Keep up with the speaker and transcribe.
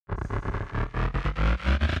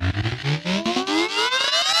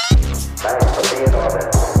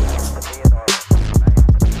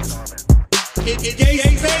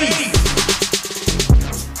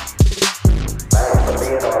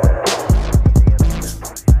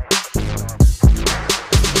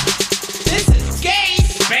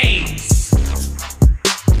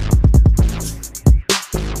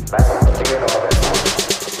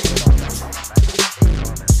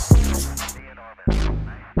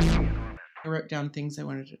wrote down things I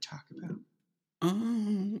wanted to talk about.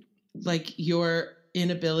 Um, Like your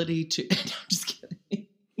inability to. No, I'm just kidding.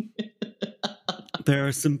 there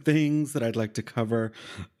are some things that I'd like to cover.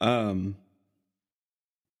 I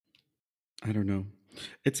don't know.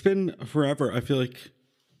 It's been forever. I feel like,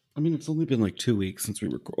 it's only been like 2 weeks since we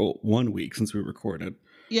 1 week since we recorded.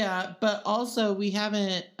 Yeah, but also we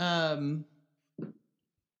haven't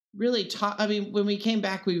really talked. I mean, when we came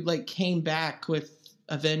back, we like came back with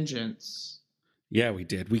a vengeance. Yeah, we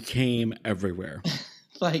did. We came everywhere.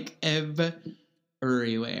 Like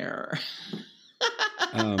everywhere.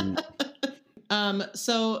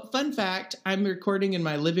 So fun fact, I'm recording in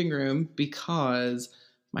my living room because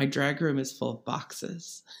my drag room is full of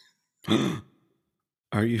boxes.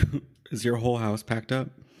 Is your whole house packed up?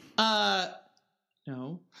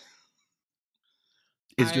 No.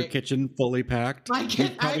 Is your kitchen fully packed?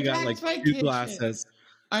 You've probably got like 2 glasses.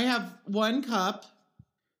 I have 1 cup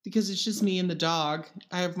because it's just me and the dog.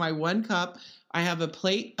 I have my 1 cup. I have a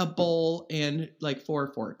plate, a bowl, and like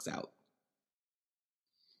 4 forks out.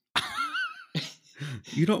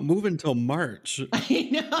 You don't move until March. I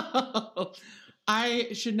know. I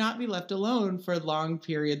should not be left alone for long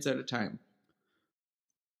periods at a time.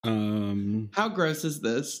 How gross is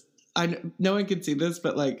this? No one can see this,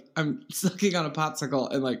 but like I'm sucking on a popsicle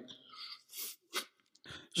and like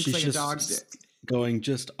she's like just a dog dick going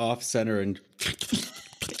just off center, and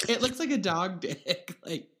it looks like a dog dick.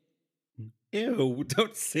 Like, ew!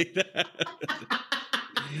 Don't say that.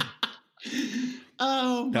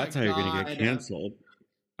 Oh my God. That's how you're gonna get canceled.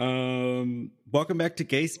 Welcome back to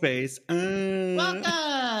Gay Space. Welcome.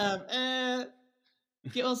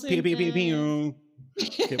 Get well soon.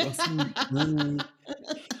 Get well soon.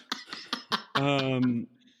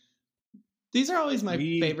 These are always my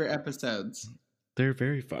favorite episodes. They're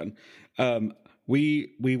very fun.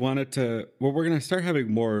 We wanted to. Well, we're gonna start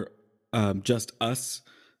having more just us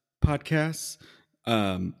podcasts.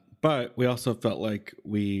 But we also felt like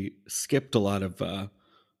we skipped a lot of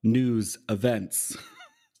news events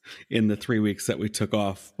in the 3 weeks that we took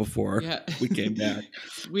off before we came back.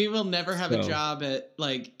 We will never have a job at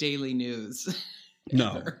like daily news.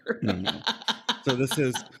 No. So this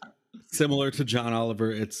is similar to John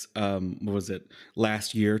Oliver. It's what was it?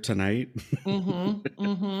 Last year tonight. So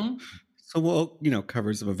we'll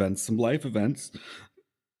cover some events, some life events.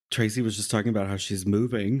 Tracy was just talking about how she's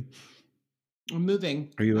moving. I'm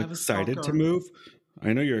moving. Are you excited to move?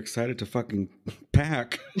 I know you're excited to fucking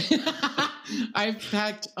pack. I've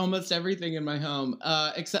packed almost everything in my home,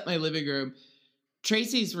 except my living room.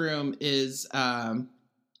 Tracy's room is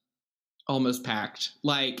almost packed.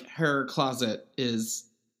 Like her closet is.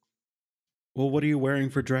 Well, what are you wearing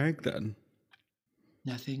for drag then?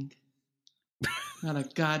 Nothing. Not a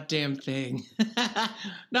goddamn thing.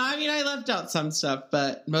 No, I mean I left out some stuff,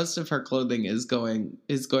 but most of her clothing is going.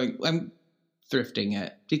 I'm thrifting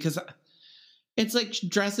it because it's like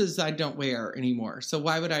dresses I don't wear anymore. So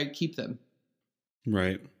why would I keep them?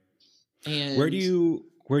 Right. And where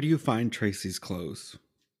do you find Tracy's clothes?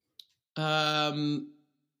 I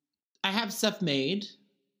have stuff made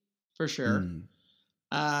for sure.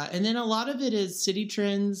 And then a lot of it is City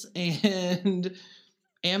Trends and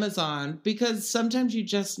Amazon, because sometimes you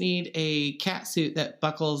just need a cat suit that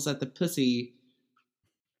buckles at the pussy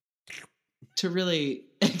to really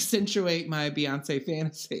accentuate my Beyonce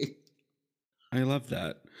fantasy. I love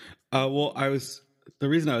that. Well, the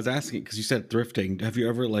reason I was asking, because you said thrifting. Have you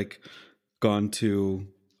ever like gone to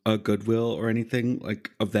a Goodwill or anything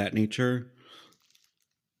like of that nature?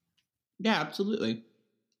 Yeah, absolutely.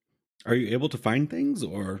 Are you able to find things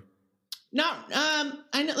or? No,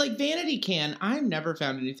 I know like Vanity can. I've never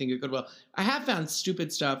found anything at Goodwill. I have found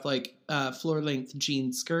stupid stuff like floor-length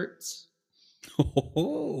jean skirts.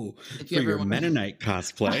 Oh, for your Mennonite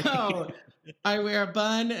cosplay. Oh, I wear a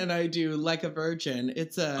bun and I do like a virgin.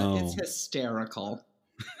 It's hysterical.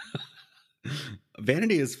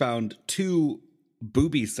 Vanity has found 2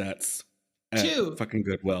 booby sets at fucking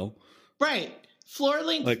Goodwill. Right. Floor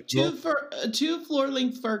length, like, two floor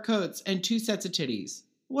length fur coats and 2 sets of titties.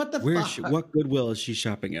 What the fuck? What Goodwill is she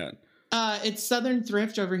shopping at? It's Southern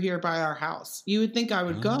Thrift over here by our house. You would think I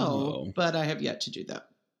would go, but I have yet to do that.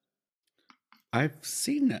 I've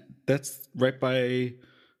seen that. That's right by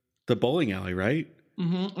the bowling alley, right?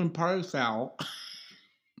 Mm-hmm. And Party Foul.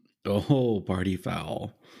 Oh, Party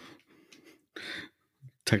Foul.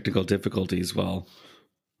 Technical difficulties while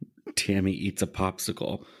Tammy eats a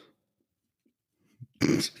popsicle.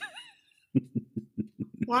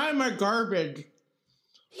 Why am I garbage?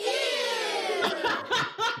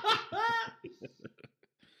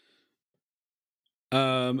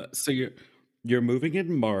 So you're moving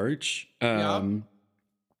in March.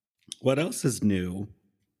 What else is new?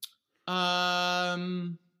 Have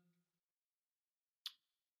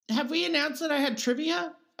we announced that I had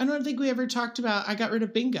trivia? I don't think we ever talked about I got rid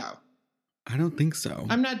of bingo. I don't think so.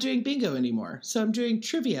 I'm not doing bingo anymore. So I'm doing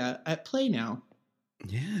trivia at Play now.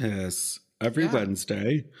 Yes. Every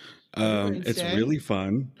Wednesday. It's really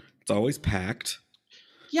fun. It's always packed.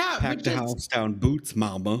 Yeah. Packed the house down boots,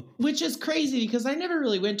 mama. Which is crazy because I never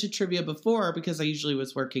really went to trivia before because I usually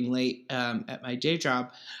was working late at my day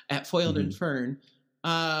job at Foiled and Fern.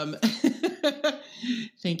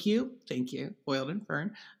 Thank you, Foiled and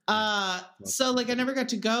Fern. So like I never got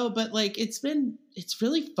to go, but like it's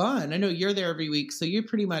really fun. I know you're there every week, so you're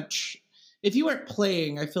pretty much, if you weren't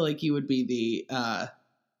playing, I feel like you would be the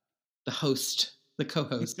host, the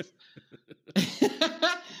co-host.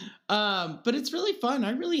 But it's really fun.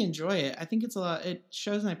 I really enjoy it. I think it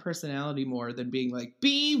shows my personality more than being like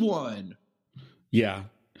B1. Yeah.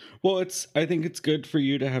 Well, I think it's good for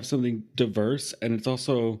you to have something diverse, and it's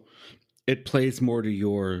also, it plays more to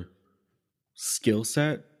your skill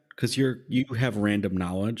set because you have random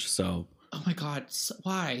knowledge. So, oh my God,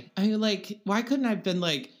 why? I mean, like, why couldn't I have been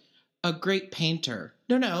like a great painter?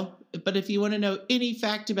 No. But if you want to know any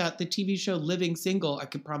fact about the TV show Living Single, I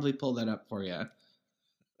could probably pull that up for you.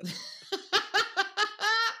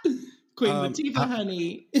 Queen Latifah,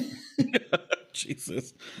 honey.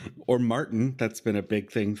 Jesus. Or Martin. That's been a big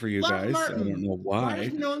thing for you guys. Martin. I don't know why. Why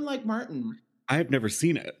is no one like Martin? I have never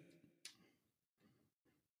seen it.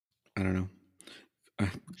 I don't know.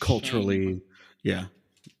 Culturally, yeah.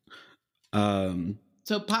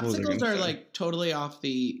 So popsicles are like totally off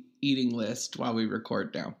the eating list while we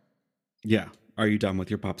record now. Yeah. Are you done with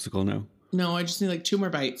your popsicle now? No, I just need like 2 more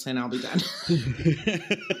bites and I'll be done.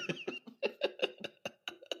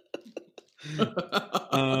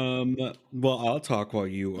 Well, I'll talk while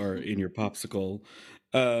you are in your popsicle.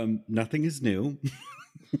 Nothing is new.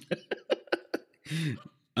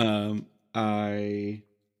 I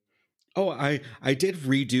did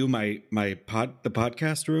redo the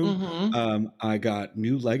podcast room. I got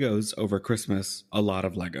new Legos over Christmas, a lot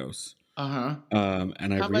of Legos. And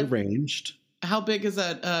I rearranged. How big is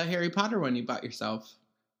that Harry Potter one you bought yourself?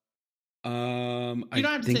 You don't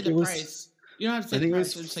have to say the price. You don't have to say the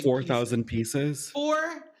price. I think it was 4,000 pieces.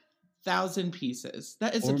 4,000 pieces.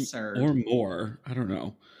 That is absurd. Or more. I don't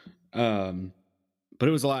know. But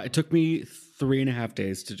it was a lot. It took me 3.5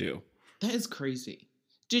 days to do. That is crazy.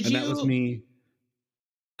 That was me.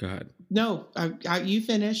 Go ahead. No, you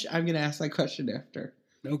finish. I'm going to ask that question after.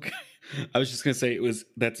 Okay. I was just going to say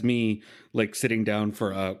that's me like sitting down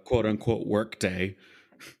for a quote unquote work day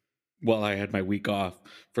while I had my week off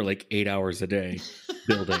for like 8 hours a day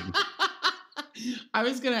building. I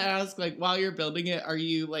was going to ask, like, while you're building it, are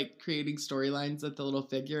you like creating storylines with the little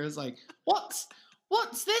figures? Like, once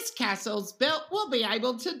this castle's built, we'll be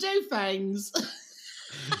able to do things.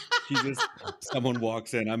 Someone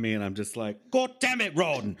walks in. I'm just like, God damn it,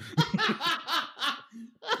 Ron.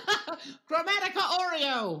 Chromatica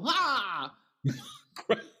Oreo. Ah!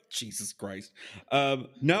 Jesus Christ.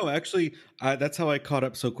 No, actually, that's how I caught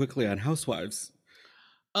up so quickly on Housewives.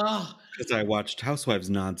 Because I watched Housewives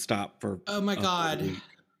nonstop for. Oh my God.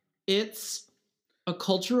 It's a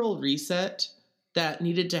cultural reset that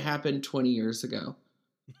needed to happen 20 years ago.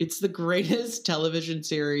 It's the greatest television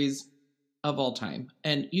series of all time.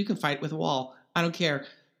 And you can fight with a wall. I don't care.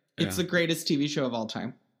 It's the greatest TV show of all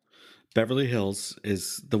time. Beverly Hills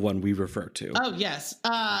is the one we refer to. Oh, yes.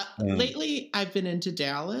 Lately, I've been into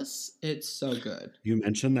Dallas. It's so good. You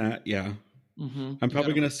mentioned that, yeah. Mm-hmm. I'm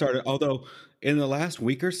probably going to start it. Although, in the last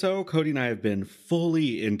week or so, Cody and I have been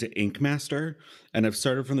fully into Ink Master, and I've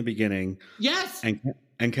started from the beginning. Yes!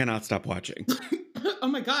 And cannot stop watching. Oh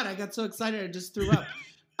my God, I got so excited I just threw up.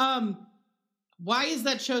 Why is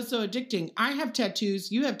that show so addicting? I have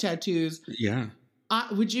tattoos. You have tattoos. Yeah.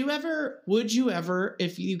 Would you ever,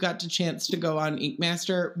 if you got the chance to go on Ink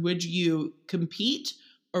Master, would you compete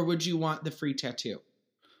or would you want the free tattoo?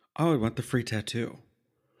 Oh, I want the free tattoo.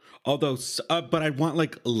 Although, but I want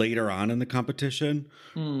like later on in the competition.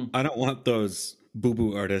 I don't want those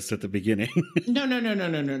boo-boo artists at the beginning. No.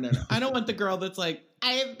 I don't want the girl that's like,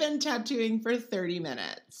 I have been tattooing for 30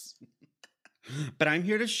 minutes. But I'm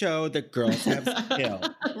here to show that girls have skill.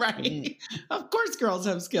 Right. Of course girls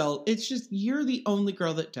have skill. It's just you're the only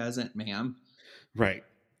girl that doesn't, ma'am. Right.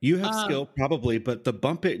 You have skill probably, but the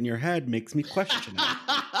bump it in your head makes me question it.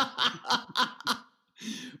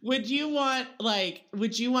 Would you want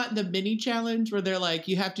the mini challenge where they're like,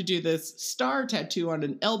 you have to do this star tattoo on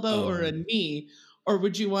an elbow or a knee? Or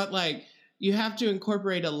would you want like, you have to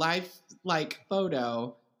incorporate a life like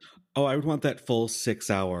photo? Oh, I would want that full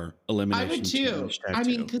 6-hour elimination. I would too. I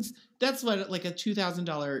mean, because that's what, like a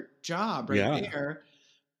 $2,000 job right Yeah. there.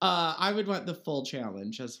 I would want the full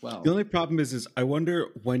challenge as well. The only problem is I wonder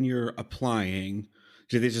when you're applying,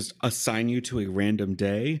 do they just assign you to a random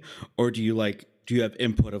day, or do you have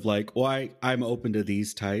input of like, well, I'm open to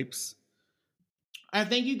these types? I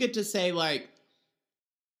think you get to say like,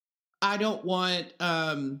 I don't want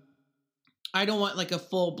like a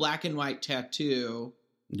full black and white tattoo.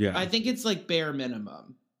 Yeah. I think it's like bare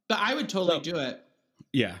minimum, but I would totally do it.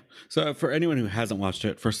 Yeah. So for anyone who hasn't watched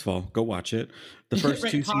it, first of all, go watch it. The first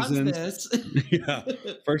Right, two pause seasons. this. Yeah.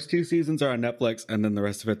 First 2 seasons are on Netflix, and then the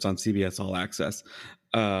rest of it's on CBS All Access.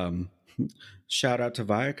 Shout out to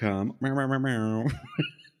Viacom. Meow, meow, meow, meow.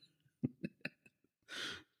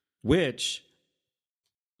 Which,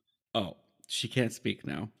 oh, she can't speak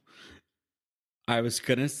now. I was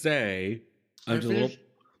gonna say, I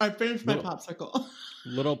finished my popsicle.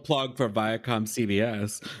 little plug for Viacom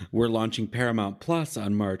CBS. We're launching Paramount Plus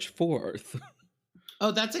on March 4th.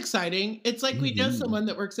 Oh, that's exciting. It's like we know someone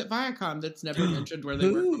that works at Viacom that's never mentioned where they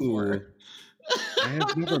work before. I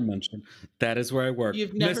have never mentioned. That is where I work.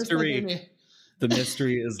 You've never mystery. The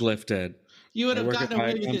mystery is lifted. You would have gotten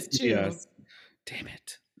away with it too. Damn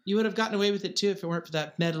it. You would have gotten away with it too if it weren't for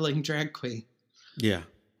that meddling drag queen. Yeah.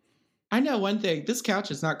 I know one thing. This couch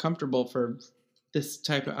is not comfortable for this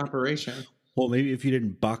type of operation. Well, maybe if you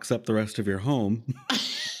didn't box up the rest of your home.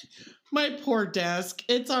 My poor desk.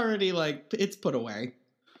 It's already like, it's put away.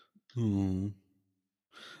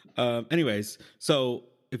 Anyways, so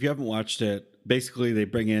if you haven't watched it, basically they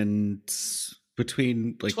bring in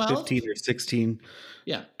between like 12? 15 or 16.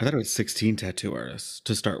 Yeah. I thought it was 16 tattoo artists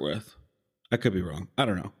to start with. I could be wrong. I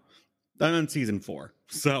don't know. I'm on season 4.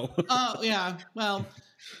 So. Oh, yeah. Well,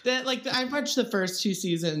 I watched the first 2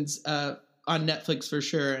 seasons on Netflix for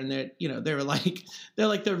sure, and they're like the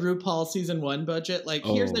RuPaul season 1 budget. Like,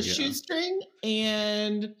 here's a shoestring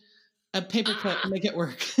and a paperclip to make it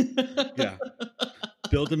work. Yeah,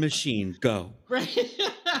 build a machine, go. Right.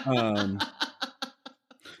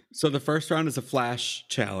 So the first round is a flash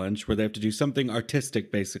challenge where they have to do something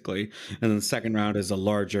artistic, basically, and then the second round is a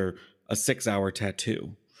 6-hour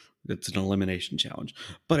tattoo. It's an elimination challenge,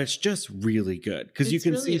 but it's just really good because you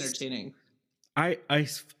can really see entertaining.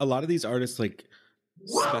 A lot of these artists like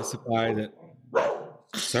specify that,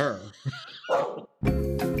 sir.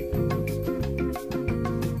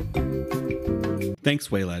 Thanks,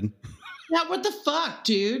 Waylon. Yeah, what the fuck,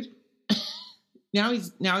 dude? Now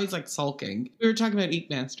he's like sulking. We were talking about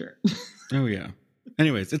Ink Master. Oh yeah.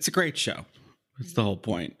 Anyways, it's a great show. That's the whole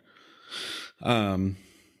point. I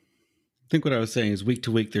think what I was saying is week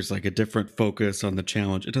to week there's like a different focus on the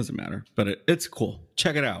challenge. It doesn't matter, but it's cool.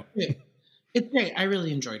 Check it out. Yeah. It's great. I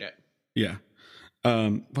really enjoyed it. Yeah.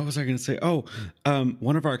 What was I going to say? Oh,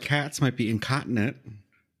 one of our cats might be incontinent.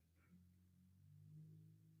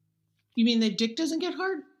 You mean the dick doesn't get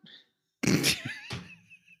hard?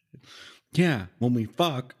 Yeah, when we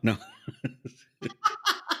fuck. No.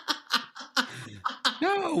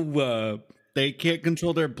 No, they can't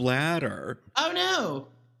control their bladder. Oh no.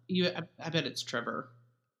 I bet it's Trevor.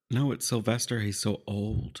 No, it's Sylvester. He's so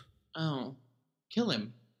old. Oh, kill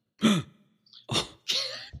him.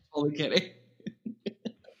 Totally kidding.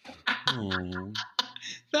 Oh.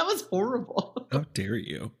 That was horrible. How dare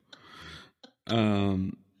you?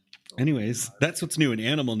 Anyways, that's what's new in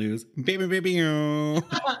animal news. Baby.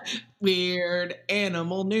 Weird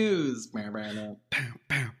animal news. Pow,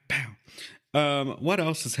 pow, pow. What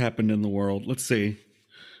else has happened in the world? Let's see.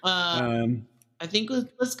 I think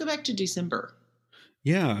let's go back to December.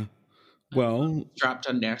 Yeah. Well, dropped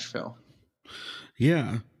on Nashville.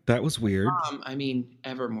 Yeah, that was weird.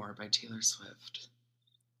 Evermore by Taylor Swift.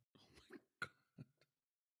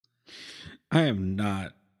 I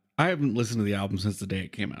haven't listened to the album since the day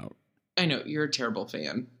it came out. I know, you're a terrible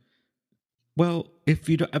fan. Well, if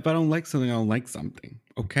I don't like something, I don't like something.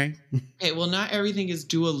 Okay? Okay, well, not everything is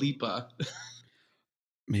Dua Lipa.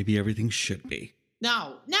 Maybe everything should be.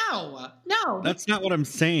 No. That's not what I'm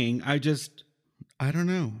saying. I don't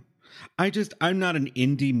know. I'm not an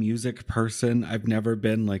indie music person. I've never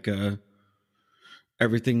been like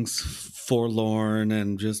everything's forlorn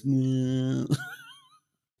and just.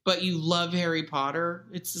 But you love Harry Potter?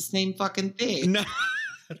 It's the same fucking thing. No,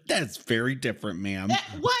 that's very different, ma'am.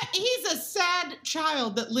 What? He's a sad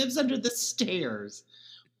child that lives under the stairs.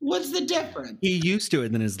 What's the difference? He used to,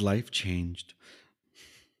 and then his life changed.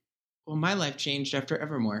 Well, my life changed after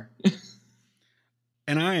Evermore.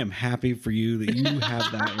 And I am happy for you that you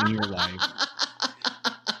have that in your life.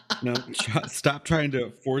 No, stop trying to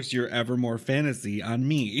force your Evermore fantasy on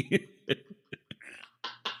me.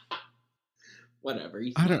 Whatever.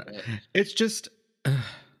 I don't. It's just.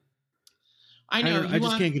 I I know don't. I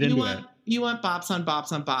just can't get into it. you want bops on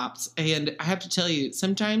bops on bops, and I have to tell you,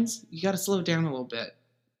 sometimes you got to slow down a little bit.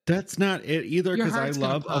 That's not it either. Your Because I heart's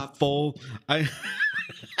gonna love a pop. full. I.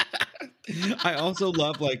 I also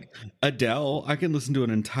love like Adele. I can listen to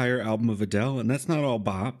an entire album of Adele, and that's not all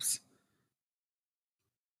bops.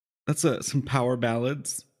 That's some power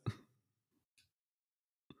ballads.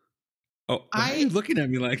 Oh, why are you looking at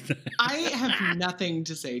me like that? I have nothing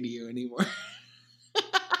to say to you anymore.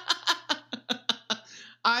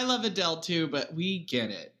 I love Adele too, but we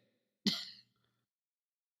get it.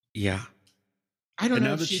 Yeah. I don't And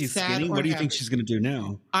know now if that she's she's sad skinny, or what do you think happy. she's going to do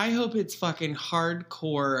now? I hope it's fucking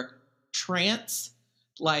hardcore trance,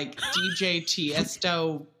 like DJ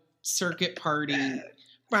Tiesto circuit party.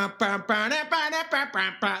 Like I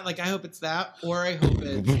hope it's that, or I hope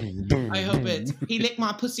it's he licked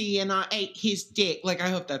my pussy and I ate his dick. Like I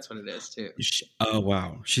hope that's what it is too. Oh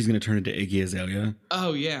wow, she's going to turn into Iggy Azalea.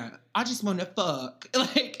 Oh yeah, I just want to fuck.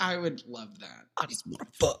 Like I would love that. I just want to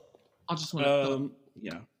fuck. I just want to fuck.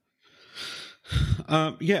 Yeah.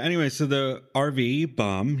 Yeah. Anyway, so the RV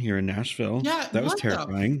bomb here in Nashville. Yeah, that was what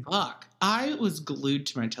terrifying. the fuck? I was glued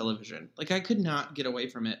to my television. Like I could not get away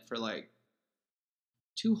from it for like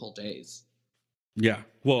 2 whole days. Yeah.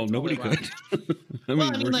 Well, nobody could. I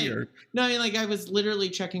mean, we're like, here. No, I mean, like I was literally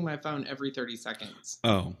checking my phone every 30 seconds.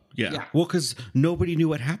 Oh, yeah. Well, because nobody knew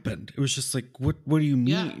what happened. It was just like, what do you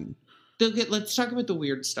mean? Yeah. Let's talk about the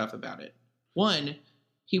weird stuff about it. One,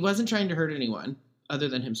 he wasn't trying to hurt anyone other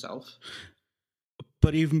than himself.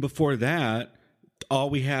 But even before that, all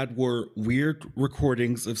we had were weird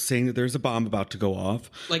recordings of saying that there's a bomb about to go off.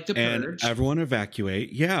 Like the Purge. And everyone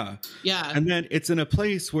evacuate. Yeah. Yeah. And then it's in a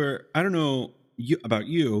place where, I don't know about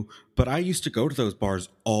you, but I used to go to those bars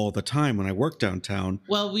all the time when I worked downtown.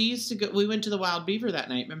 Well, we went to the Wild Beaver that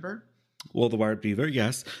night, remember? Well, the Wild Beaver,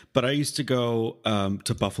 yes. But I used to go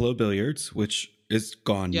to Buffalo Billiards, which is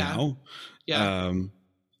gone now. Yeah.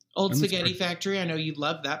 Old Spaghetti Factory. I know you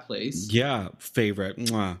love that place. Yeah. Favorite.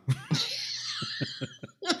 Mwah.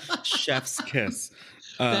 Chef's kiss.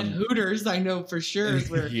 That Hooters, I know for sure, is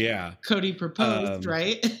where Cody proposed,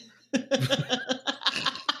 right?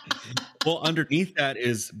 Well, underneath that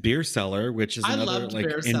is Beer Cellar, which is another like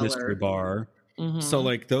industry bar. Mm-hmm. So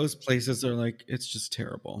like those places are like, it's just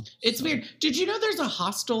terrible. It's weird. Did you know there's a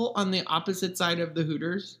hostel on the opposite side of the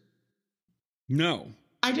Hooters? No.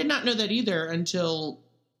 I did not know that either until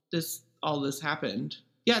all this happened.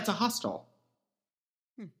 Yeah, it's a hostel.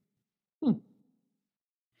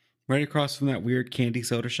 Right across from that weird candy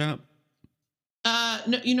soda shop?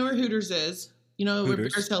 No, you know where Hooters is? You know where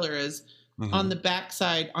Beer Cellar is? On the back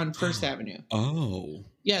side on First Avenue. Oh.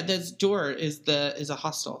 Yeah, this door is a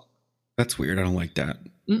hostel. That's weird. I don't like that.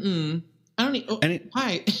 I don't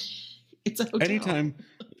why? It's a hotel. Anytime.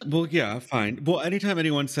 Well, yeah, fine. Well, anytime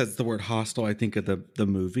anyone says the word hostel, I think of the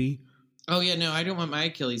movie. Oh, yeah, no, I don't want my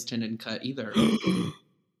Achilles tendon cut either.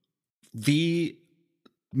 The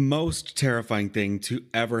most terrifying thing to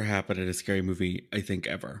ever happen in a scary movie, I think,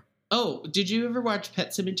 ever. Oh, did you ever watch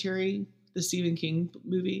Pet Sematary, the Stephen King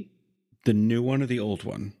movie? The new one or the old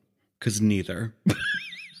one? Because neither.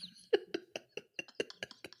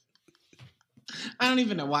 I don't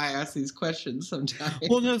even know why I ask these questions sometimes.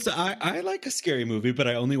 Well, no, so I like a scary movie, but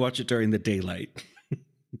I only watch it during the daylight.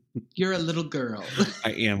 You're a little girl.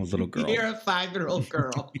 I am a little girl. You're a 5-year-old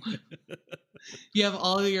girl. You have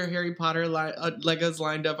all of your Harry Potter Legos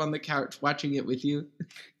lined up on the couch watching it with you.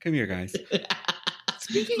 Come here, guys.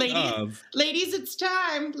 Speaking ladies, it's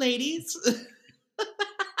time, ladies.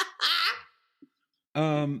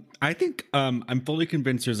 I think I'm fully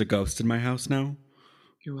convinced there's a ghost in my house now.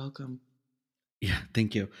 You're welcome. Yeah,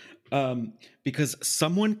 thank you. Because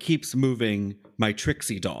someone keeps moving my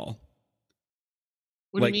Trixie doll.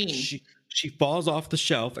 What do you mean? She falls off the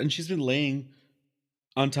shelf and she's been laying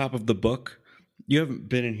on top of the book. You haven't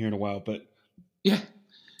been in here in a while, but yeah.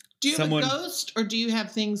 Do you have a ghost or do you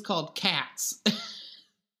have things called cats?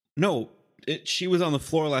 No, she was on the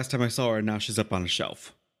floor last time I saw her and now she's up on a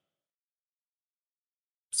shelf.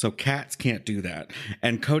 So cats can't do that.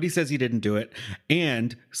 And Cody says he didn't do it.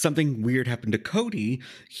 And something weird happened to Cody.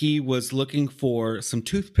 He was looking for some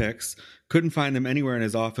toothpicks, couldn't find them anywhere in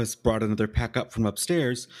his office, brought another pack up from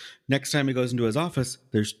upstairs. Next time he goes into his office,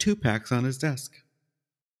 there's 2 packs on his desk.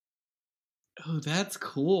 Oh, that's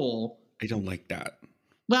cool. I don't like that.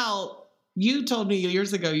 Well, you told me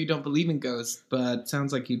years ago you don't believe in ghosts, but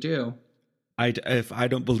sounds like you do. If I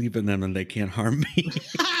don't believe in them, then they can't harm me.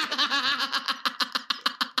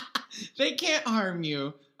 They can't harm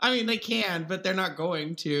you. I mean, they can, but they're not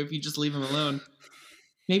going to if you just leave them alone.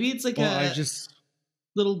 Maybe it's like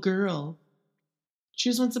little girl. She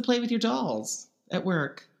just wants to play with your dolls at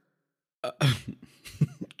work.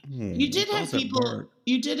 You did have Balls at people. work.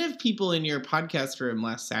 You did have people in your podcast room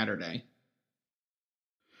last Saturday.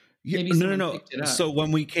 Yeah, Maybe no, someone no, no. picked it up. So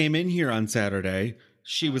when we came in here on Saturday,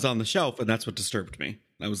 she was on the shelf, and that's what disturbed me.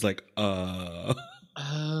 I was like, Oh,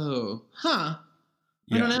 huh. I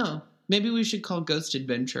yeah. don't know. Maybe we should call Ghost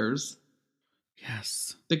Adventures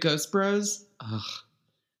Yes. the Ghost Bros. Ugh.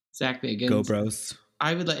 Zach Bagans. Go Bros.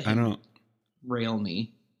 I would let I him don't. rail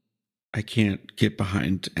me. I can't get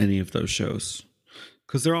behind any of those shows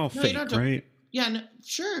because they're all No, you don't fake, have to- right? Yeah, no,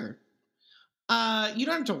 sure. You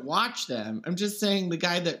don't have to watch them. I'm just saying the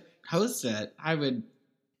guy that hosts it, I would.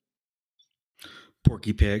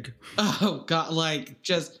 Porky Pig. Oh God! Like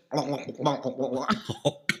just. Oh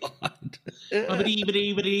God.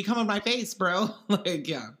 Come on my face, bro. Like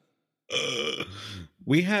yeah.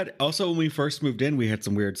 We had also when we first moved in, we had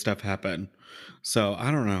some weird stuff happen. So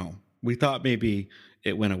I don't know. We thought maybe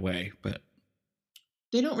it went away, but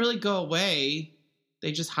They don't really go away.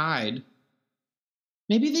 They just hide.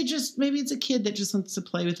 Maybe it's a kid that just wants to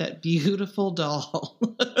play with that beautiful doll.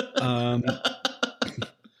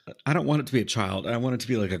 I don't want it to be a child. I want it to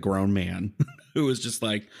be like a grown man who is just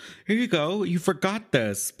like, here you go. You forgot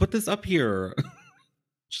this. Put this up here.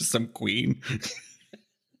 Just some queen.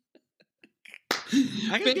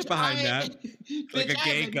 I can get behind that. Like a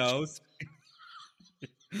gay ghost.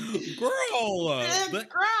 Girl.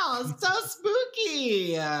 Girl, so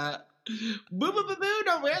spooky. Boo, boo, boo, boo,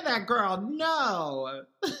 don't wear that, girl. No.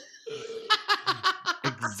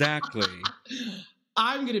 Exactly.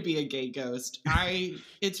 I'm going to be a gay ghost.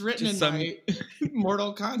 It's written Just in my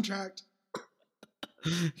mortal contract.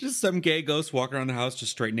 Just some gay ghost walking around the house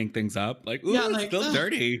just straightening things up. Like, ooh, Yeah, it's like, still ugh.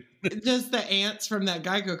 dirty. Just the ants from that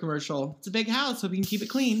Geico commercial. It's a big house, hope you can keep it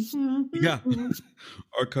clean. Yeah.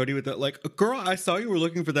 Or Cody with that, like, girl, I saw you were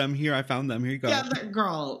looking for them. Here, I found them. Here you go. Yeah,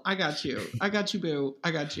 girl, I got you. I got you, boo. I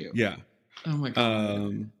got you. Yeah. Oh my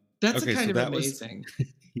God. That's okay, kind so of that amazing.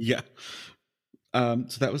 Yeah. So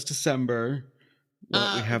that was December.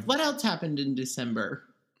 What we have What else happened in December?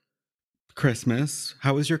 Christmas.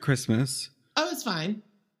 How was your Christmas? Oh, it's fine.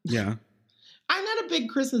 Yeah. I'm not a big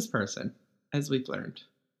Christmas person, as we've learned.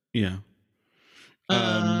 Yeah.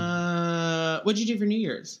 What'd you do for New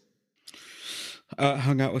Year's?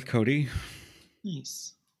 Hung out with Cody.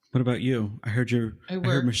 Nice. What about you? I heard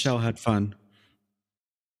worked. Michelle had fun.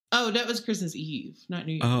 Oh, that was Christmas Eve, not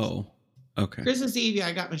New Year's. Oh, okay. Christmas Eve, yeah,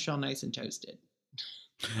 I got Michelle nice and toasted.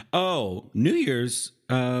 Oh, New Year's.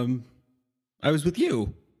 I was with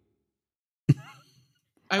you.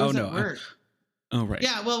 I was at work. Oh, right.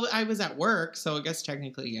 Yeah, well, I was at work, so I guess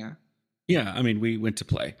technically, yeah. Yeah, I mean, we went to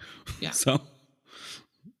play. Yeah. So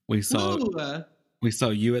we saw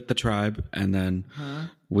you at the Tribe, and then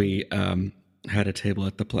we had a table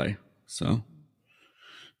at the play. So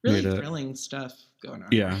really thrilling stuff going on.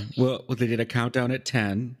 Yeah. Well, they did a countdown at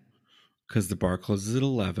 10 because the bar closes at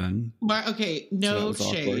 11. But, okay, no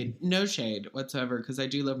So shade. awkward. No shade whatsoever, because I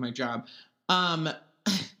do love my job.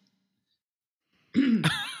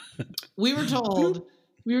 We were told,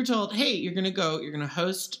 hey, you're going to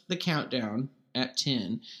host the countdown at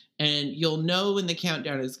 10, and you'll know when the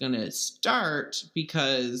countdown is going to start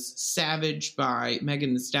because Savage by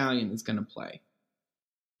Megan Thee Stallion is going to play.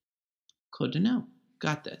 Good to know.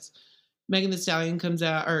 Got this. Megan Thee Stallion comes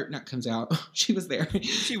out. She was there.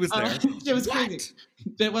 She was there. It was crazy.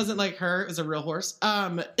 It wasn't like her. It was a real horse.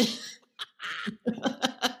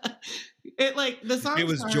 It like the song. It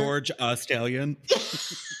was George Stallion.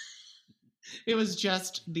 It was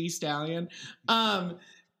just the Stallion. The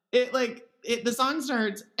song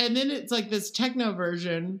starts and then it's like this techno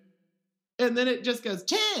version, and then it just goes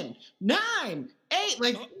 10, 9, 8.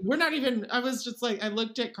 Like we're not even. I was just like, I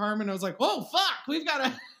looked at Carmen. I was like, oh fuck, we've got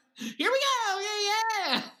to. Here we go.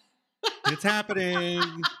 Yeah. It's happening.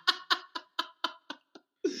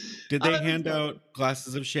 Did they hand out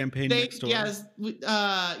glasses of champagne next door? Yes.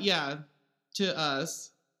 Yeah. To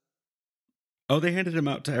us. Oh, they handed them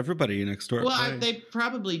out to everybody next door. Well, they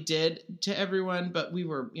probably did to everyone, but we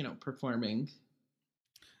were, performing.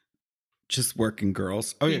 Just working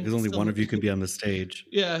girls. Oh, yeah, because only one of you can be on the stage.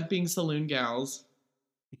 Yeah, being saloon gals.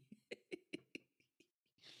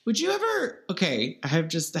 Would you ever... Okay, I have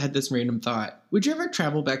just had this random thought. Would you ever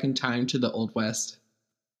travel back in time to the Old West?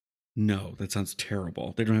 No, that sounds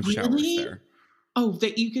terrible. They don't have showers there. Oh,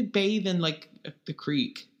 that you could bathe in, like, the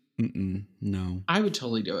creek. No. I would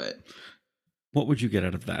totally do it. What would you get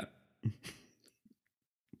out of that?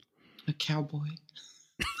 A cowboy.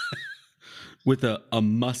 With a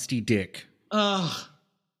musty dick. Ugh.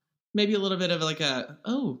 Maybe a little bit of like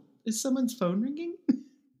is someone's phone ringing?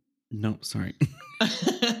 No, sorry.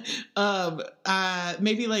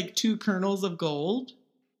 Maybe like 2 kernels of gold.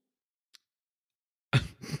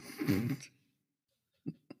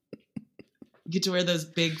 Get to wear those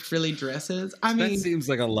big frilly dresses. I mean, that seems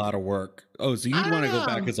like a lot of work. Oh, so you'd want to go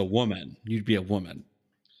back as a woman. You'd be a woman.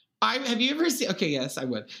 Have you ever seen? Okay, yes, I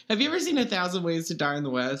would. Have you ever seen 1,000 Ways to Die in the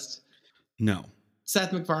West? No.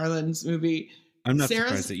 Seth MacFarlane's movie. I'm not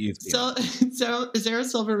surprised that you've seen it. So Sarah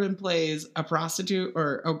Silverman plays a prostitute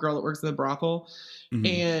or a girl that works in the brothel,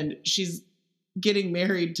 and she's getting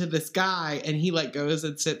married to this guy, and he like goes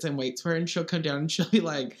and sits and waits for her, and she'll come down and she'll be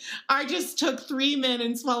like, I just took 3 men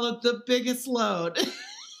and swallowed the biggest load.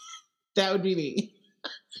 That would be me.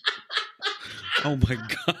 Oh my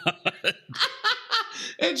God.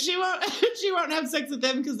 And she won't have sex with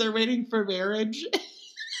them because they're waiting for marriage.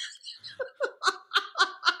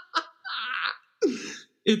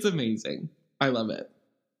 It's amazing. I love it.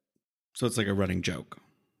 So it's like a running joke.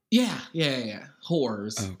 Yeah.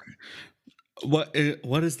 Whores. Okay.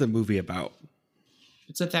 What is the movie about?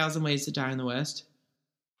 It's 1,000 Ways to Die in the West.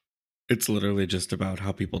 It's literally just about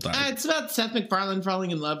how people die. It's about Seth MacFarlane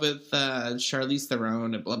falling in love with Charlize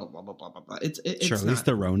Theron and blah blah blah blah blah blah. It's Charlize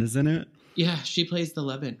Theron is in it. Yeah, she plays the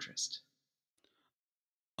love interest.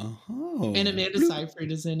 Oh. And Amanda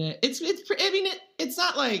Seyfried is in it. It's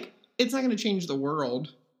not like it's not going to change the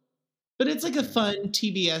world, but it's like a fun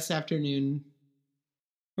TBS afternoon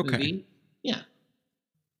movie. Yeah,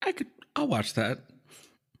 I'll watch that.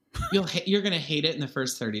 You're going to hate it in the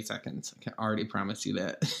first 30 seconds. I can already promise you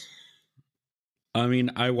that. I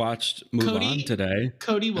mean, I watched Move On today.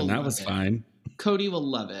 Cody will love it. And that was fine. Cody will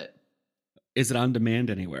love it. Is it on demand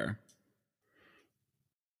anywhere?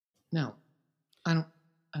 No, I don't.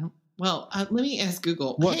 Well, let me ask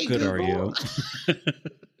Google. What hey, good Google. are you?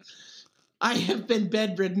 I have been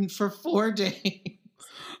bedridden for 4 days.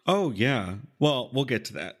 Oh, yeah. Well, we'll get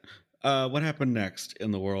to that. What happened next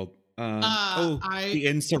in the world? The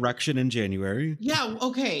insurrection in January. Yeah,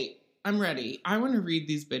 okay. I'm ready. I want to read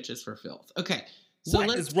these bitches for filth. Okay. So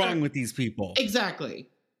what is wrong with these people? Exactly.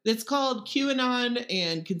 It's called QAnon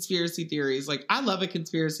and conspiracy theories. Like, I love a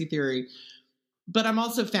conspiracy theory, but I'm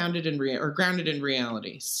also grounded in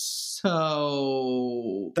reality.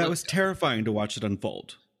 So that was terrifying to watch it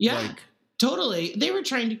unfold. Yeah, totally. They were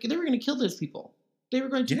going to kill those people. They were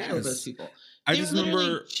going to kill those people. I just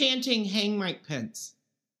remember chanting "Hang Mike Pence."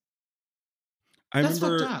 That's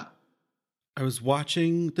fucked up. I was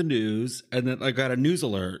watching the news, and then I got a news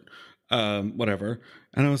alert, whatever,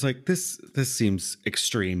 and I was like, "This seems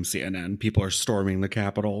extreme." CNN people are storming the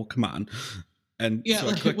Capitol. Come on, and so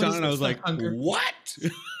I clicked on it, and I was like, "What?"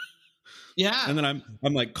 Yeah, and then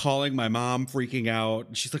I'm like calling my mom, freaking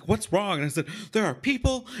out. She's like, "What's wrong?" And I said, "There are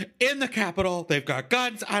people in the Capitol. They've got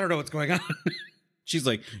guns. I don't know what's going on." She's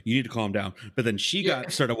like, "You need to calm down." But then she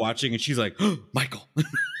started watching, and she's like, "Oh, Michael."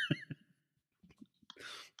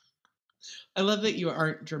 I love that you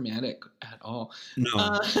aren't dramatic at all.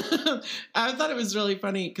 No. I thought it was really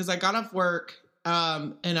funny because I got off work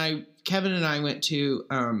and Kevin and I went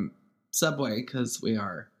to Subway because we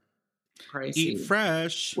are pricey. Eat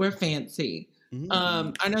fresh. We're fancy.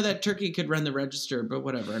 I know that turkey could run the register, but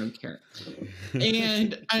whatever. I don't care.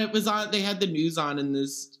 And it was on. They had the news on in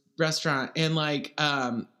this restaurant, and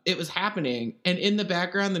it was happening, and in the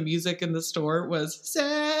background the music in the store was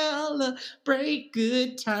 "Celebrate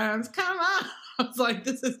Good Times, come on." I was like,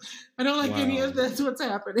 I don't like any of this. What's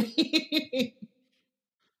happening?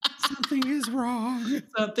 Something is wrong.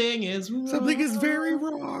 Something is wrong. Something is very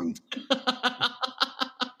wrong.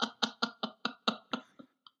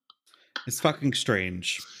 It's fucking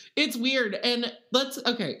strange. It's weird. And let's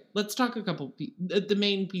talk a couple the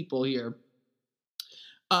main people here.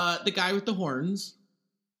 The guy with the horns.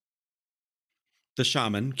 The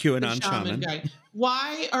shaman, QAnon shaman guy.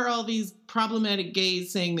 Why are all these problematic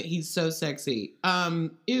gays saying that he's so sexy?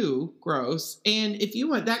 Ew, gross. And if you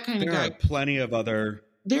want that kind of guy,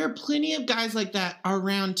 there are plenty of guys like that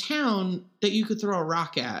around town that you could throw a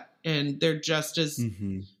rock at, and they're just as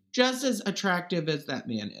attractive as that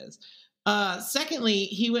man is. Secondly,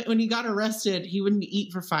 when he got arrested, he wouldn't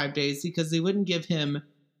eat for 5 days because they wouldn't give him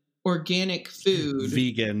organic food,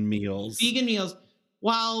 vegan meals.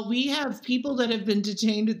 While we have people that have been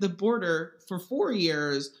detained at the border for 4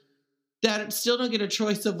 years that still don't get a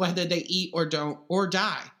choice of whether they eat or don't, or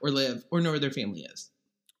die, or live, or know where their family is.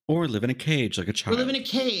 Or live in a cage like a child. Or live in a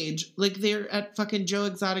cage like they're at fucking Joe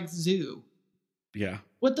Exotic Zoo. Yeah.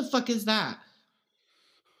 What the fuck is that?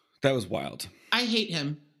 That was wild. I hate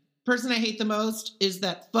him. Person I hate the most is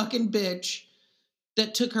that fucking bitch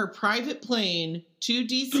that took her private plane to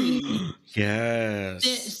DC.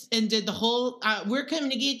 Yes. And did the whole, we're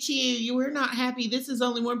coming to get you. We're not happy. This is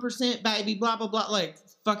only 1%, baby. Blah, blah, blah. Like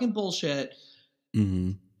fucking bullshit.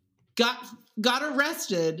 Mm-hmm. Got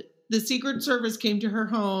arrested the Secret Service came to her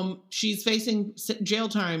home. She's facing jail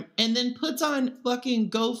time, and then puts on fucking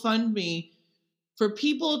GoFundMe for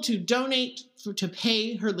people to donate to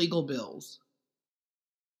pay her legal bills.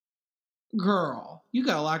 Girl, you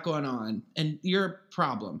got a lot going on, and you're a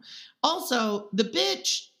problem. Also, the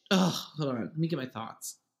bitch. Oh, hold on. Let me get my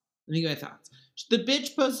thoughts. The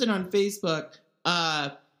bitch posted on Facebook,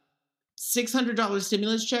 $600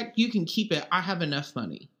 stimulus check. You can keep it. I have enough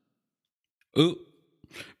money. Ooh,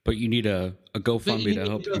 but you need a GoFundMe to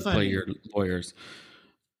help you pay your lawyers.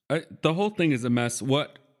 The whole thing is a mess.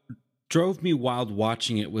 What drove me wild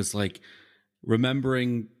watching it was like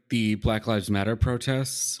remembering the Black Lives Matter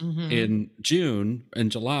protests in June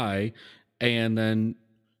and July, and then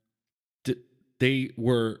they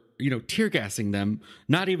were, tear gassing them,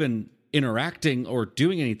 not even interacting or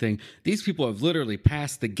doing anything. These people have literally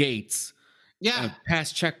passed the gates,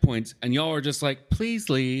 past checkpoints, and y'all are just like, please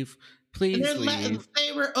leave, please leave.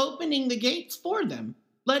 They were opening the gates for them,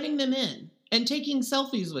 letting them in, and taking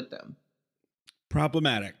selfies with them.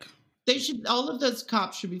 Problematic. All of those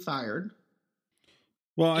cops should be fired.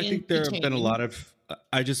 Well, I think there have been a lot of,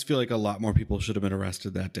 I just feel like a lot more people should have been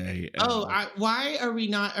arrested that day. Why are we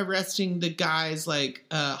not arresting the guys like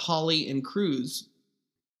Holly and Cruz?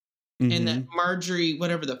 And that Marjorie,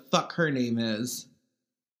 whatever the fuck her name is.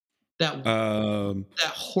 That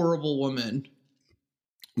horrible woman.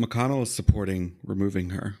 McConnell is supporting removing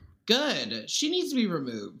her. Good. She needs to be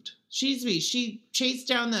removed. She chased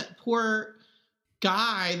down that poor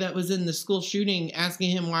guy that was in the school shooting,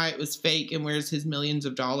 asking him why it was fake and where's his millions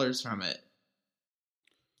of dollars from it.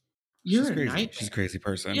 She's a crazy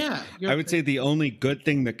person. Yeah. I would say the only good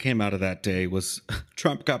thing that came out of that day was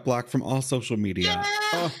Trump got blocked from all social media. Yeah!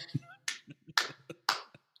 Oh.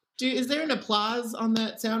 Dude, is there an applause on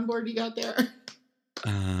that soundboard you got there?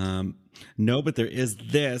 No, but there is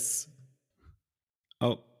this.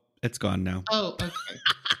 Oh, it's gone now. Oh, okay.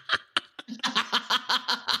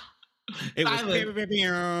 It was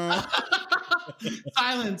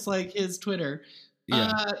silence, like his Twitter.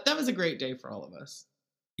 Yeah. That was a great day for all of us.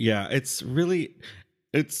 Yeah, it's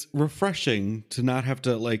refreshing to not have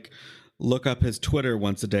to look up his Twitter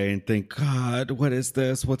once a day and think, God, what is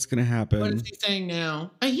this? What's going to happen? What is he saying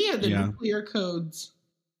now? He had the nuclear codes.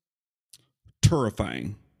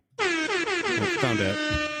 Terrifying. I found it.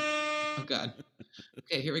 Oh, God.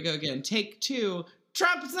 Okay, here we go again. Take 2.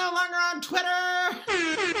 Trump is no longer on Twitter.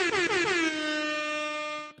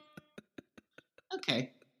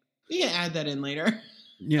 Okay. You can add that in later.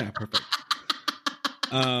 Yeah, perfect.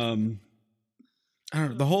 I don't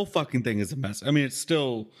know. The whole fucking thing is a mess. I mean,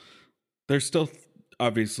 there's still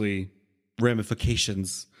obviously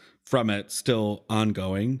ramifications from it still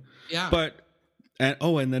ongoing. Yeah.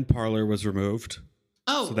 And then Parler was removed.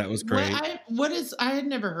 Oh, so that was great. I had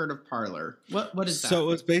never heard of Parler. What is that? So it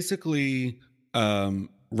was basically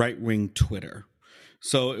right-wing Twitter.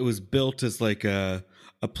 So it was built as like a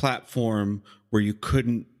platform where you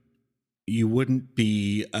wouldn't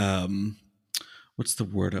be what's the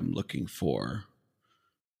word I'm looking for?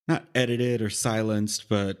 Not edited or silenced,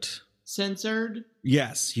 but censored.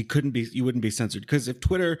 Yes, you wouldn't be censored, because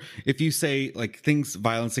if you say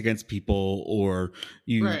violence against people, or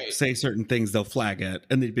you say certain things, they'll flag it.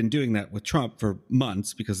 And they've been doing that with Trump for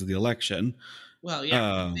months because of the election. Well,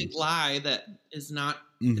 yeah, big lie that is not,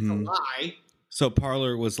 it's a lie. So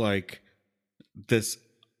Parler was like this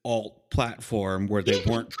alt platform where they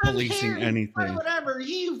weren't policing anything. Whatever,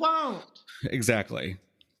 he won't. Exactly.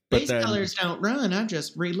 Base colors don't run, I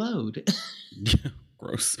just reload.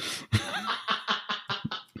 Gross.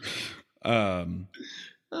 Oh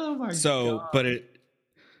my God. But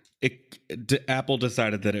Apple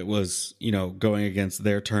decided that it was, going against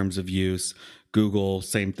their terms of use. Google,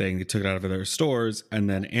 same thing. They took it out of their stores. And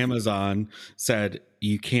then Amazon said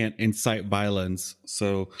you can't incite violence.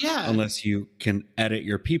 So unless you can edit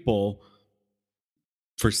your people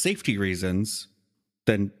for safety reasons,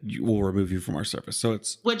 then we'll remove you from our service. So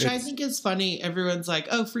I think is funny. Everyone's like,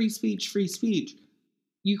 oh, free speech, free speech.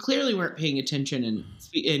 You clearly weren't paying attention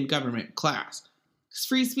in government class.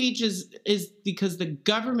 Free speech is because the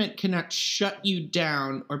government cannot shut you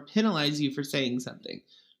down or penalize you for saying something.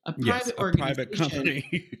 A private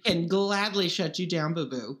company can gladly shut you down,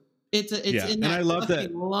 boo-boo. It's in that, I love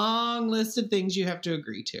that long list of things you have to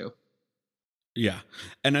agree to. Yeah.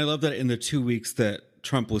 And I love that in the 2 weeks that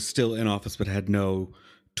Trump was still in office but had no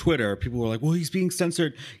Twitter, people were like, well, he's being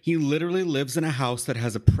censored. He literally lives in a house that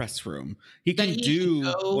has a press room. He can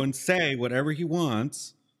do and say whatever he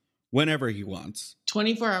wants, whenever he wants.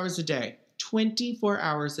 24 hours a day. 24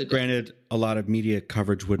 hours a day. Granted, a lot of media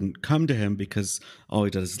coverage wouldn't come to him because all he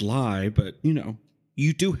does is lie, but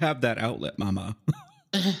you do have that outlet, mama.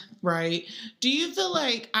 Right. Do you feel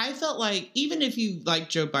like I felt like even if you like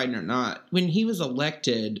Joe Biden or not, when he was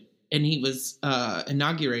elected and he was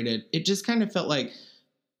inaugurated, it just kind of felt like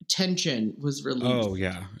tension was released. Oh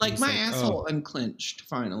yeah, it Like was my like, asshole unclenched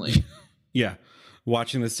finally. yeah.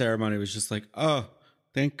 Watching the ceremony was just like, oh,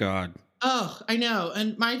 thank God. Oh, I know.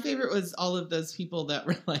 And my favorite was all of those people that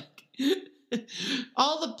were like,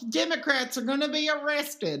 all the Democrats are going to be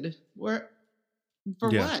arrested. For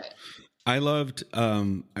Yeah. what? I loved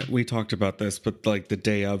we talked about this, but like the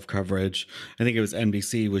day of coverage, I think it was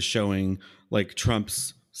NBC was showing like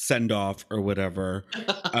Trump's send off or whatever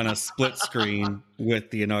on a split screen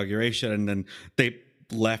with the inauguration, and then they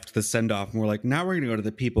left the send off and were like, now we're gonna go to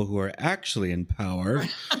the people who are actually in power.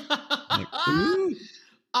 Like, ooh.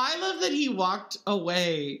 I love that he walked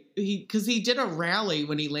away because he did a rally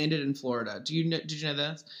when he landed in Florida. Did you know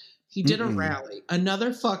this? He did a rally,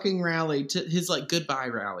 another fucking rally, to his like goodbye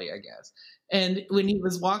rally, I guess. And when he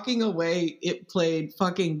was walking away, it played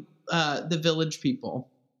fucking the Village People.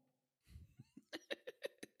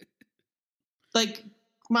 Like,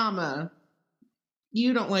 mama,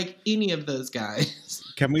 you don't like any of those guys.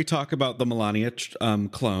 Can we talk about the Melania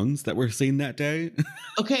clones that were seen that day?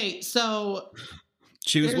 Okay, so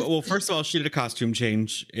she was, well, first of all, she did a costume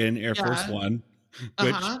change in Air Force One,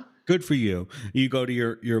 which good for you. You go to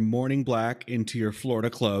your morning black into your Florida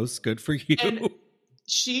clothes. Good for you. And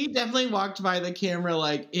she definitely walked by the camera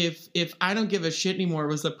like, if I don't give a shit anymore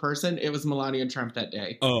was the person, it was Melania Trump that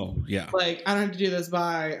day. Oh, yeah. Like, I don't have to do this.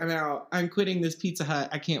 Bye. I'm out. I'm quitting this Pizza Hut.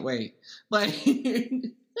 I can't wait. Like,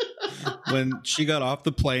 when she got off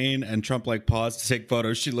the plane and Trump like paused to take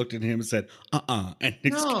photos, she looked at him and said, and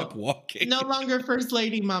just kept walking. No longer First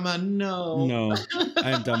Lady, Mama. No.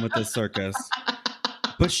 I am done with this circus.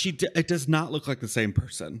 But it does not look like the same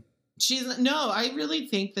person. I really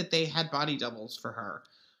think that they had body doubles for her.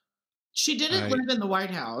 She didn't live in the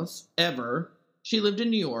White House ever. She lived in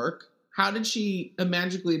New York. How did she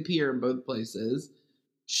magically appear in both places?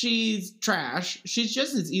 She's trash. She's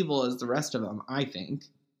just as evil as the rest of them, I think.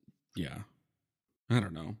 Yeah. I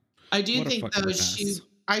don't know. I do think though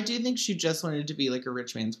she just wanted to be like a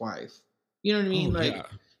rich man's wife. You know what I mean?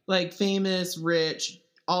 Like famous, rich.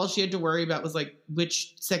 All she had to worry about was like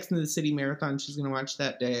which Sex and the City marathon she's going to watch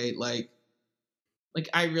that day. Like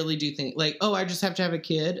I really do think like, oh, I just have to have a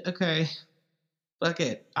kid. Okay, fuck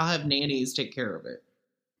it. I'll have nannies take care of it.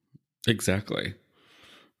 Exactly.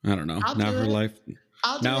 I don't know. Now her life.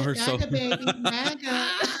 Now her so. Baby, MAGA.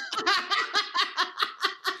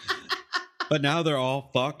 But now they're all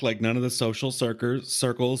fucked. Like none of the social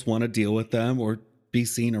circles want to deal with them or be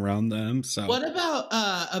seen around them. So what about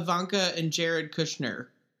Ivanka and Jared Kushner?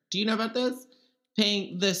 Do you know about this?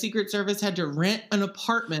 The Secret Service had to rent an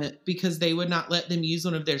apartment because they would not let them use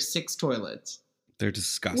one of their 6 toilets. They're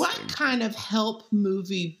disgusting. What kind of help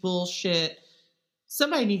movie bullshit?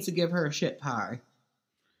 Somebody needs to give her a shit pie.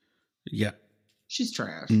 Yeah. She's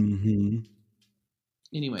trash. Mm-hmm.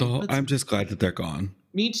 Anyway. I'm just glad that they're gone.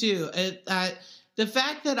 Me too. The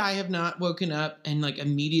fact that I have not woken up and like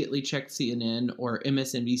immediately checked CNN or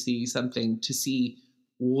MSNBC something to see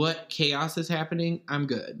what chaos is happening, I'm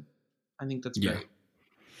good. I think that's great.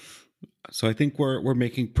 So I think we're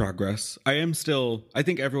making progress. I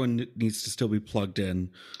think everyone needs to still be plugged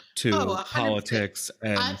in to politics.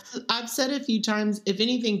 And I've said a few times, if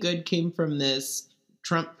anything good came from this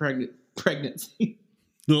Trump pregnancy.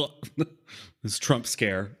 This Trump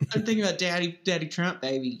scare. I'm thinking about Daddy Trump,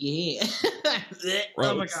 baby. Yeah.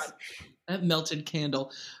 Oh my God. That melted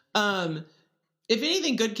candle. If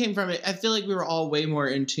anything good came from it, I feel like we were all way more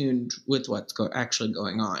in tune with what's actually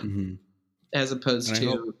going on, as opposed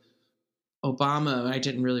to Obama. I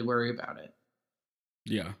didn't really worry about it.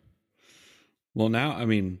 Yeah. Well, now, I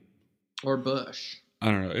mean, or Bush.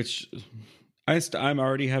 I don't know. I'm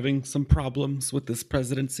already having some problems with this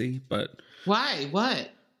presidency, but why?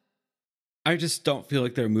 What? I just don't feel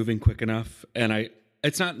like they're moving quick enough, and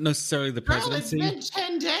it's not necessarily the presidency. Bro, it's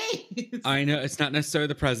been 10 days. I know it's not necessarily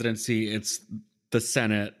the presidency. It's the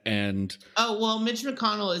Senate and. Oh, well, Mitch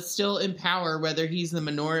McConnell is still in power, whether he's the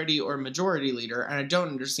minority or majority leader. And I don't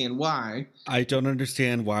understand why. I don't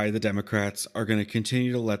understand why the Democrats are going to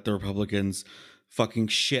continue to let the Republicans fucking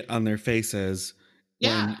shit on their faces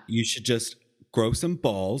when you should just grow some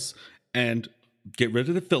balls and get rid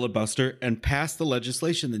of the filibuster and pass the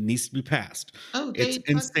legislation that needs to be passed. Oh, it's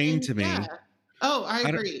insane to me. Yeah. Oh, I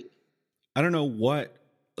agree. I don't know what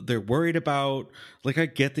they're worried about. Like, I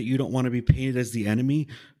get that you don't want to be painted as the enemy,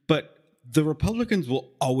 but the Republicans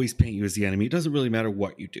will always paint you as the enemy. It doesn't really matter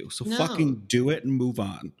what you do. So fucking do it and move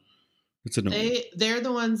on. It's annoying. They're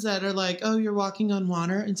the ones that are like, oh, you're walking on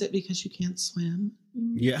water. Is it because you can't swim?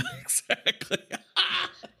 Yeah, exactly.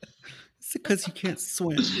 Is it because you can't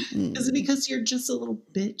swim? Is it because you're just a little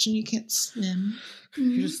bitch and you can't swim?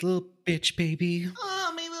 You're just a little bitch, baby.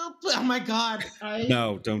 Oh, my little. Oh my God.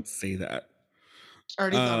 No, don't say that.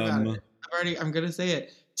 Already thought about it. I'm going to say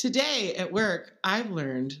it. Today at work, I've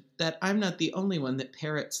learned that I'm not the only one that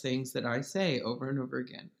parrots things that I say over and over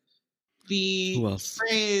again. The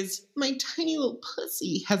phrase, my tiny little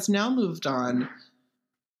pussy, has now moved on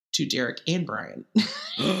to Derek and Brian.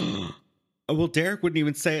 Well, Derek wouldn't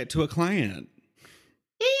even say it to a client.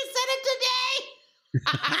 He said it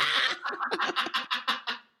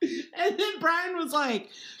today. And then Brian was like,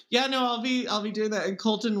 yeah, no, I'll be doing that. And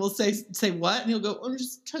Colton will say what? And he'll go, I'm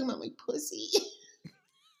just talking about my pussy.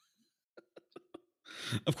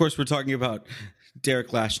 Of course, we're talking about Derek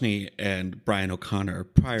Lashney and Brian O'Connor,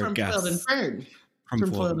 prior guests. Foiled and Fern.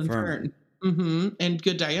 From Foiled and Fern. Mm-hmm. And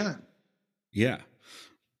Good Diane. Yeah.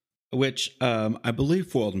 Which I believe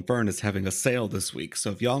Foiled and Fern is having a sale this week.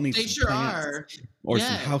 So if y'all need some plants or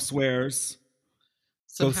some housewares,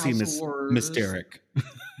 go see Miss Derek.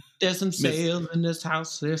 There's some sales in this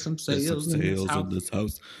house. There's some sales in this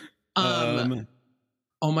house. Oh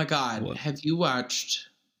my God. What? Have you watched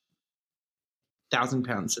 1,000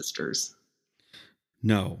 Pound Sisters?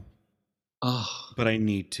 No. Oh. But I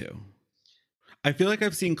need to. I feel like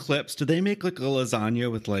I've seen clips. Do they make like a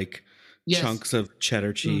lasagna with like chunks of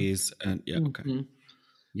cheddar cheese? And yeah, okay. Mm-hmm.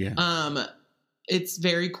 Yeah. It's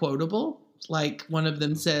very quotable. Like one of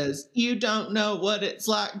them says, you don't know what it's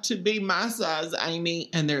like to be my size, Amy.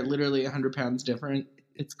 And they're literally 100 pounds different.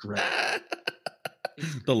 It's great.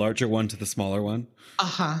 The larger one to the smaller one.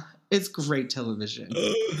 Uh-huh. It's great television.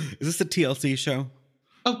 Is this a TLC show?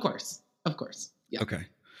 Of course. Yeah. Okay.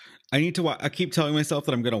 I need to watch. I keep telling myself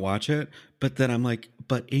that I'm going to watch it, but then I'm like,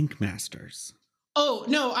 but Ink Masters. Oh,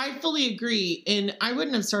 no, I fully agree. And I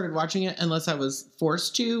wouldn't have started watching it unless I was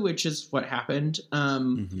forced to, which is what happened.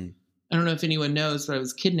 I don't know if anyone knows, but I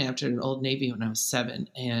was kidnapped in an Old Navy when I was 7,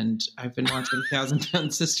 and I've been watching 1,000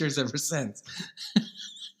 Pound Sisters ever since.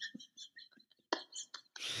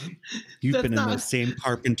 You've been in those same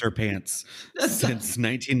carpenter pants since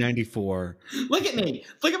 1994. Look at me.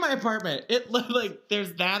 Look at my apartment. It looked like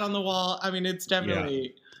there's that on the wall. I mean, it's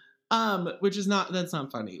definitely, that's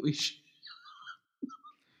not funny. We should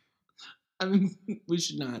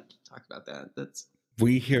not talk about that.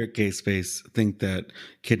 We here at Gay Space think that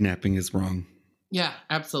kidnapping is wrong. Yeah,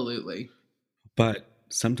 absolutely. But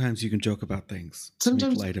sometimes you can joke about things.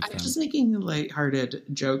 Sometimes I'm just making a lighthearted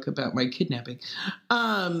joke about my kidnapping.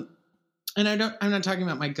 And I'm not talking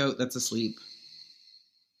about my goat that's asleep.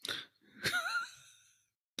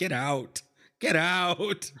 Get out. Get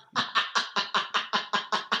out.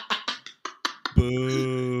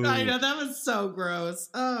 Boo. I know, that was so gross.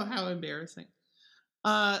 Oh, how embarrassing.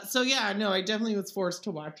 So yeah, no, I definitely was forced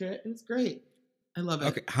to watch it. It was great. I love it.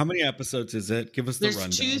 Okay, how many episodes is it? Give us the rundown.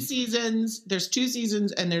 There's 2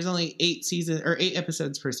 seasons, and there's only 8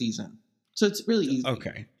 episodes per season. So it's really easy.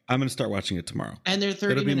 Okay, I'm gonna start watching it tomorrow. And they're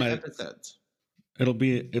 30-minute episodes. It'll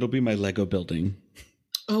be my Lego building.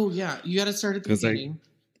 Oh yeah, you got to start at the beginning.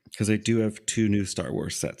 Because I do have 2 new Star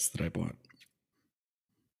Wars sets that I bought.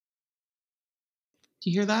 Do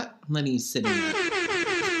you hear that? Lenny sit in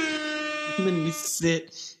that. Lenny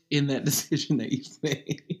sit in that decision that you've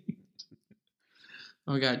made.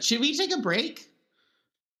 Oh my God. Should we take a break?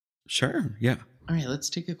 Sure. Yeah. All right, let's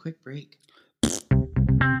take a quick break.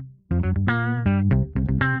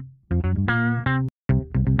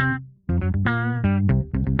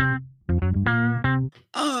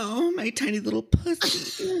 Oh, my tiny little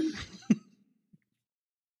pussy.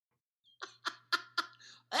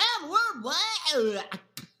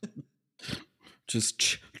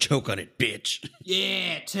 Just choke on it, bitch.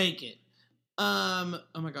 Yeah, take it. Oh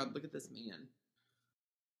my God, look at this man.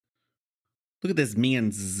 Look at this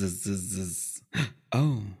man.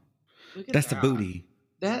 Oh, that's a booty.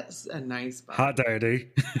 That's a nice body. Hot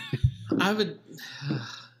daddy. I would.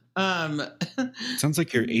 Sounds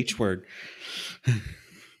like your H word.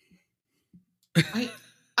 I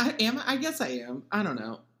am. I guess I am. I don't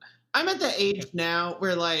know. I'm at the age now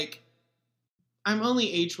where like I'm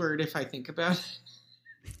only H word if I think about it.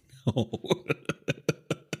 Oh.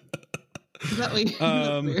 Is that like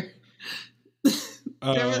weird?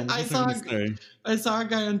 I saw a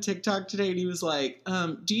guy on TikTok today, and he was like,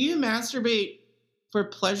 "Do you masturbate for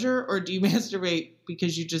pleasure, or do you masturbate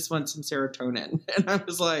because you just want some serotonin?" And I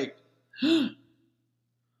was like, "I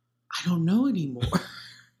don't know anymore."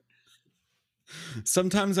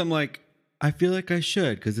 Sometimes I'm like, I feel like I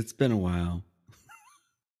should because it's been a while.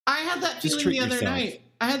 I had that feeling the other night.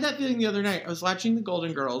 I had that feeling the other night. I was watching The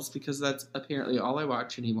Golden Girls because that's apparently all I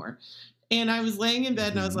watch anymore. And I was laying in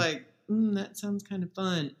bed and I was like, that sounds kind of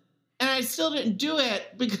fun. And I still didn't do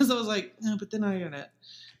it because I was like, no, but then I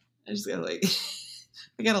just gotta like,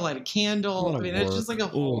 I gotta light a candle. I mean, it's just like a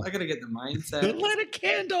whole, I gotta get the mindset. Light a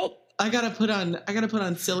candle. I gotta put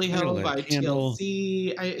on Silly Huddle by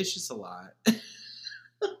TLC. It's just a lot.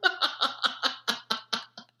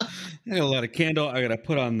 I got a lot of candle. I gotta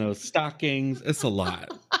put on those stockings. It's a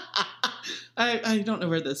lot. I don't know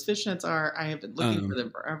where those fishnets are. I have been looking for them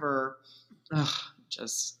forever. Ugh,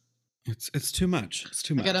 just it's too much. It's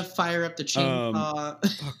too much. I gotta fire up the chainsaw.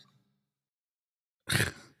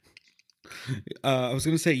 I was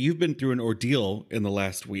gonna say you've been through an ordeal in the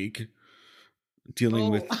last week,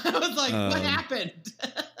 dealing with. I was like, what happened?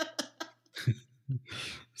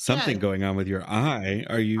 Something going on with your eye.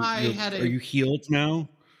 Are you healed now?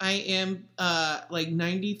 I am like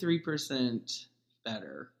 93%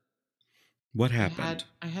 better. What happened?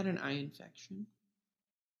 I had an eye infection.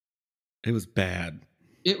 It was bad.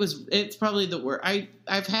 It's probably the worst.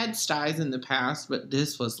 I've had styes in the past, but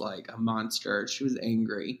this was like a monster. She was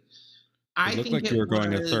angry. It looked like you were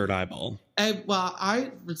growing a third eyeball. I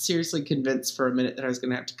was seriously convinced for a minute that I was going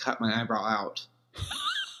to have to cut my eyebrow out.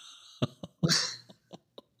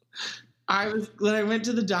 When I went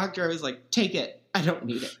to the doctor, I was like, take it. I don't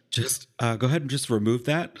need it. Just go ahead and just remove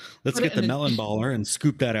that. Let's get the melon baller and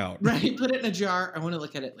scoop that out. Right. Put it in a jar. I want to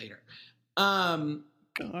look at it later.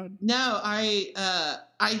 God. No, I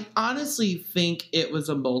honestly think it was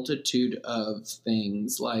a multitude of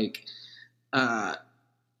things. Like, I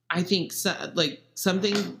think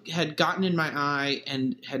something had gotten in my eye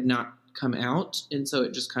and had not come out. And so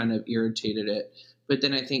it just kind of irritated it. But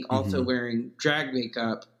then I think also wearing drag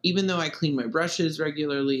makeup, even though I clean my brushes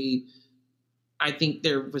regularly, I think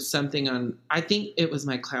there was something I think it was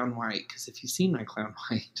my clown white. Because if you've seen my clown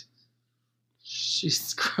white,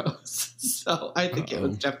 she's gross. So I think it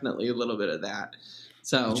was definitely a little bit of that.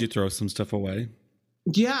 So did you throw some stuff away?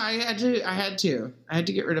 Yeah, I had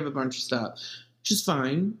to get rid of a bunch of stuff, which is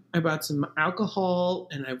fine. I bought some alcohol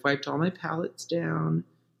and I wiped all my palettes down.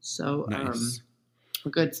 So nice. We're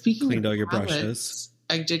good. Speaking Cleaned of all your palettes, brushes.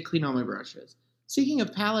 I did clean all my brushes. Speaking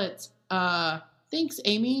of palettes, thanks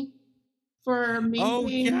Amy for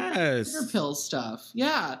amazing sugar pill stuff.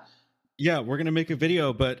 Yeah. Yeah, we're gonna make a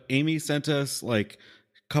video, but Amy sent us like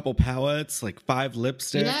a couple palettes, like 5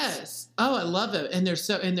 lipsticks. Yes. Oh, I love it. And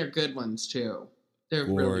they're good ones too. They're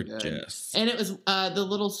gorgeous. Really good. And it was the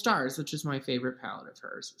Little Stars, which is my favorite palette of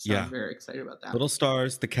hers. So I'm very excited about that. Little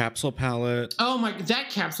Stars, the capsule palette. Oh my, that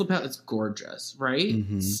capsule palette is gorgeous, right?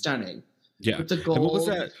 Mm-hmm. Stunning. Yeah. With the gold. And what was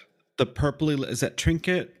that? The purpley, is that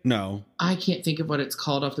Trinket? No. I can't think of what it's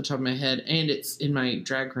called off the top of my head. And it's in my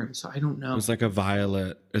drag room, so I don't know. It was like a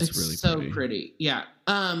violet. It's really so pretty. Yeah.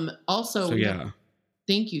 Also,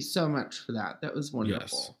 thank you so much for that. That was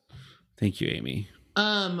wonderful. Yes. Thank you, Amy.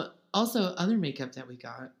 Also, other makeup that we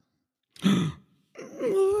got.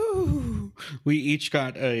 We each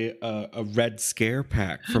got a red scare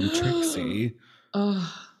pack from Trixie.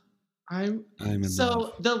 I'm in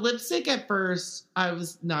love. The lipstick at first I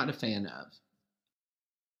was not a fan of,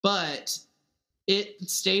 but it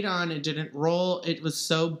stayed on. It didn't roll. It was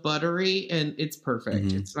so buttery and it's perfect.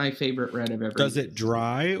 Mm-hmm. It's my favorite red I've ever used. It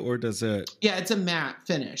dry or does it? Yeah, it's a matte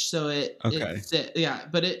finish, so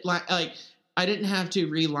but it like I didn't have to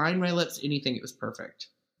reline my lips, anything. It was perfect.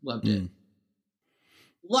 Loved it.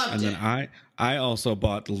 And then I also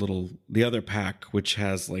bought the other pack, which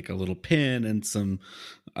has like a little pin and some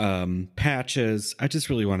patches. I just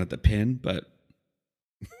really wanted the pin, but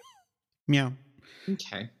meow.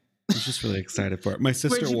 Okay. I was just really excited for it. My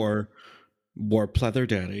sister wore Pleather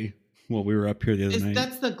Daddy while we were up here the other night.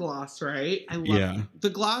 That's the gloss, right? I love the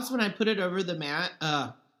gloss when I put it over the matte.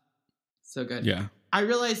 So good. Yeah. I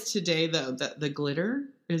realized today though that the glitter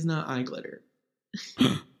is not eye glitter.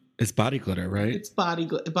 It's body glitter, right? It's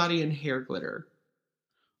body and hair glitter.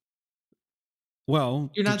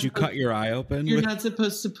 Well, did you cut your eye open? You're not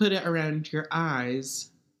supposed to put it around your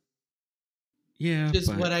eyes. Yeah, which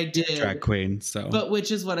is what I did. Drag queen,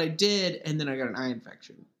 which is what I did, and then I got an eye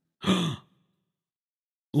infection.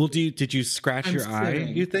 Well, did you scratch your eye?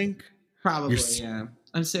 You think? Probably, yeah.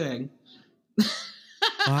 I'm suing. Well,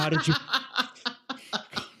 how did you?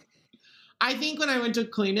 I think when I went to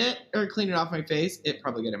clean it off my face, it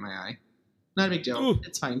probably got in my eye. Not a big deal. Ooh.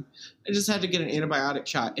 It's fine. I just had to get an antibiotic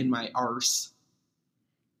shot in my arse.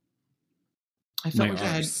 I felt like I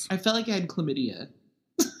had chlamydia.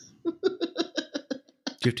 Do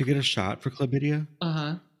you have to get a shot for chlamydia?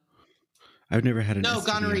 Uh-huh. I've never had an STD. No,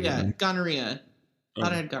 gonorrhea.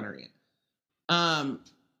 Thought I had gonorrhea.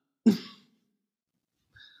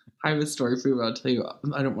 I have a story for you, but I'll tell you.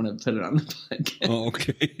 I don't want to put it on the podcast. Oh,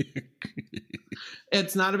 okay.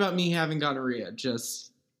 It's not about me having gonorrhea.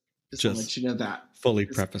 Just to let you know that. Fully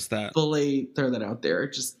Just preface that. Fully throw that out there.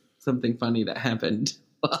 Just something funny that happened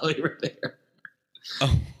while we were there.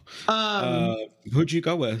 Oh. Who'd you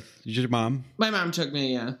go with? Did your mom? My mom took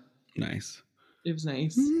me, yeah. Nice. It was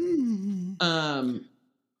nice. And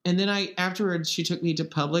then afterwards she took me to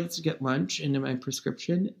Publix to get lunch and my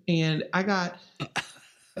prescription, and I got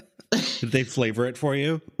Did they flavor it for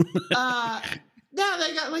you? no,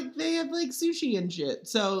 they have like sushi and shit.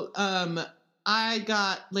 So I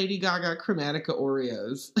got Lady Gaga Chromatica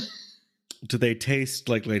Oreos. Do they taste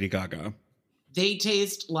like Lady Gaga? They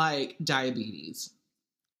taste like diabetes.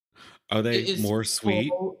 Are they more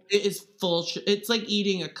sweet? It is full. It's like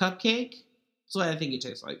eating a cupcake. That's what I think it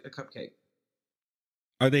tastes like, a cupcake.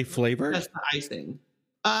 Are they flavored? That's the icing.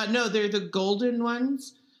 No, they're the golden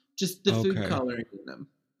ones. Just the food coloring in them.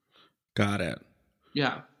 Got it.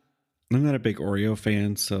 Yeah. I'm not a big Oreo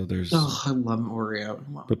fan, so there's... Oh, I love Oreo.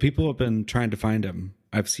 But people have been trying to find them.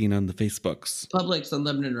 I've seen on the Facebooks. Publix on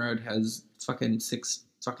Lebanon Road has fucking 6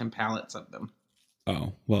 fucking pallets of them.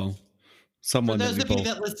 Oh, well, someone For those that of you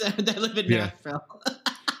that live in Nashville.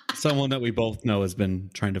 Someone that we both know has been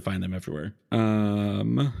trying to find them everywhere.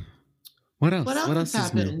 What else? What else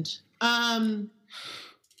has happened?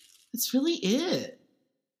 That's really it.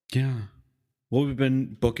 Yeah. Well, we've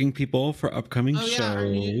been booking people for upcoming shows. Our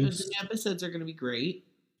new episodes are going to be great.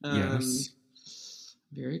 Yes.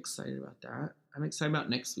 Very excited about that. I'm excited about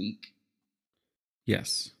next week.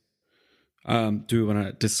 Yes. Do we want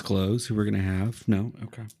to disclose who we're going to have? No?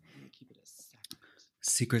 Okay. Keep it a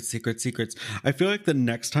secret. Secrets. I feel like the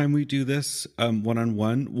next time we do this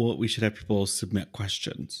one-on-one, we should have people submit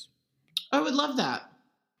questions. I would love that.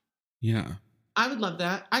 Yeah. I would love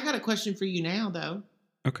that. I got a question for you now, though.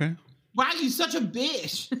 Okay. Why are you such a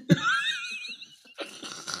bitch?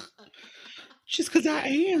 Just because I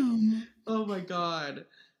am. Oh, my God.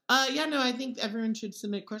 I think everyone should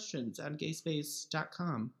submit questions on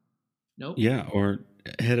gayspace.com. Nope. Yeah, or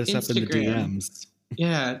hit us up in the DMs.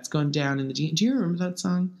 Yeah, it's going down in the DM. Do you remember that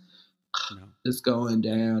song? No. It's going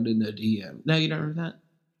down in the DM. No, you don't remember that?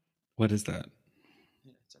 What is that?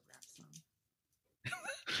 It's a rap song.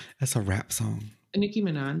 That's a rap song. Nicki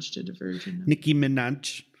Minaj did a version. Nicki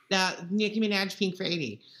Minaj. Nicki Minaj, Pink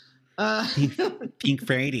Friday. Pink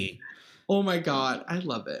Friday. Oh my God, I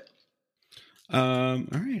love it. All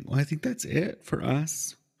right. Well, I think that's it for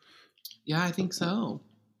us. Yeah, I think so.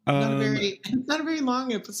 It's not a very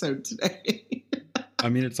long episode today. I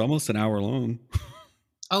mean, it's almost an hour long.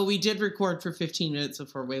 Oh, we did record for 15 minutes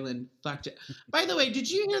before Waylon fucked it. By the way,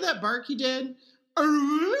 did you hear that bark he did?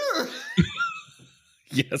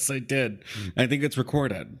 Yes, I did. I think it's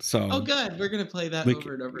recorded. So. Oh, good. We're gonna play that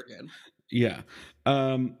over and over again. Yeah.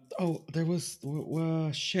 There was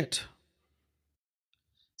shit.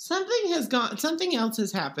 Something else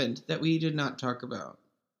has happened that we did not talk about.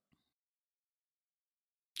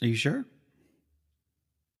 Are you sure?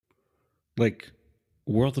 Like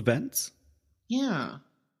world events? Yeah.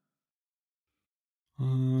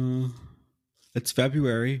 It's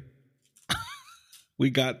February. We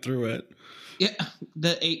got through it. Yeah,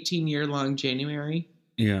 the 18-year-long January.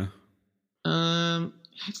 Yeah. I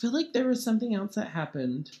feel like there was something else that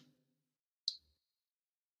happened.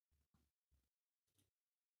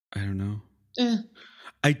 I don't know.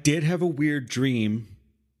 I did have a weird dream.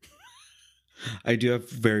 I do have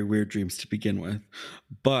very weird dreams to begin with.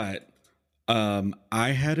 But I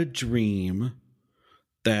had a dream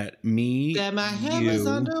that my head was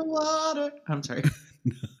underwater. I'm sorry.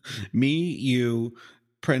 Me, you,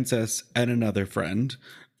 Princess, and another friend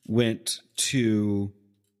we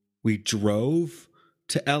drove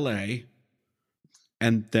to LA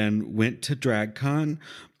and then went to DragCon,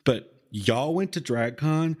 but y'all went to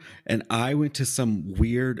DragCon and I went to some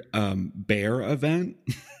weird bear event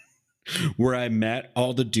where I met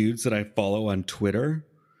all the dudes that I follow on Twitter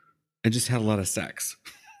and just had a lot of sex.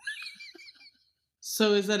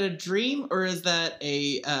 So is that a dream or is that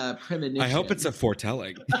a premonition? I hope it's a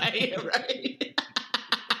foretelling. Right.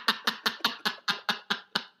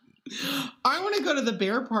 I want to go to the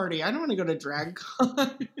bear party. I don't want to go to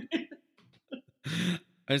DragCon.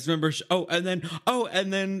 I just remember.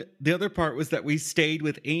 And then the other part was that we stayed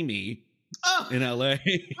with Amy in LA.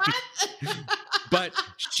 What? But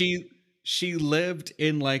she lived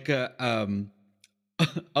in like a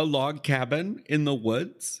log cabin in the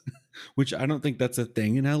woods, which I don't think that's a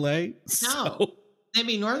thing in LA. No. So,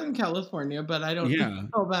 maybe Northern California, but I don't know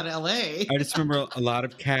about LA. I just remember a lot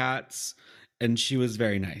of cats, and she was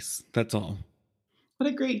very nice. That's all. What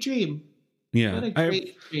a great dream. Yeah. What a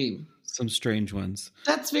great dream. Some strange ones.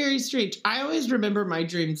 That's very strange. I always remember my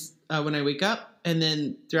dreams when I wake up, and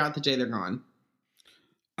then throughout the day they're gone.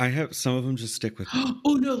 I have some of them just stick with me.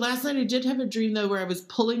 Oh no, last night I did have a dream though where I was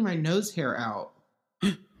pulling my nose hair out.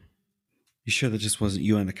 You sure that just wasn't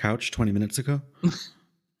you on the couch 20 minutes ago?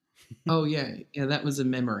 Oh yeah, that was a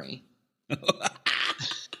memory.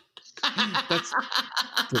 That's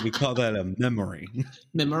what we call that, a memory.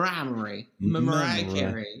 Memory. Mariah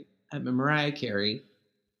Carey. Mariah Carey.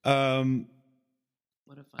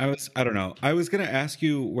 What a fun I don't know. I was gonna ask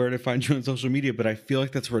you where to find you on social media, but I feel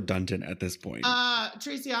like that's redundant at this point.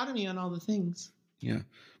 Tracy Otomy on all the things. Yeah,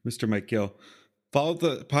 Mr. Mike Gill. Follow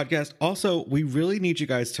the podcast. Also, we really need you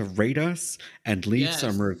guys to rate us and leave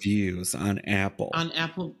some reviews on Apple. On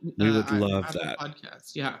Apple, we would love Apple that.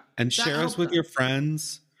 Podcast, yeah, and share us with your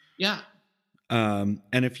friends. Yeah. And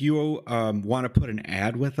if you want to put an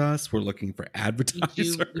ad with us, we're looking for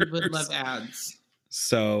advertisers. We would love ads.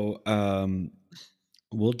 So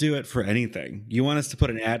we'll do it for anything. You want us to put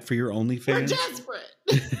an ad for your OnlyFans? We're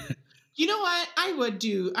desperate. You know what?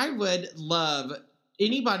 I would love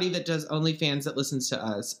anybody that does OnlyFans that listens to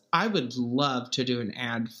us. I would love to do an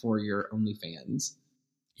ad for your OnlyFans.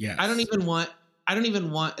 Yes. I don't even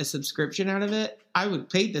want a subscription out of it. I would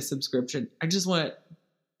pay the subscription. I just want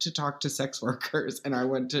to talk to sex workers, and I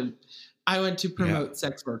want to promote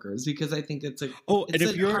sex workers because I think it's a and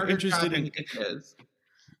if you're interested in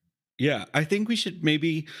yeah, I think we should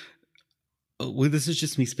maybe this is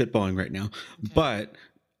just me spitballing right now, but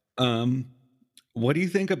what do you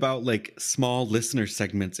think about like small listener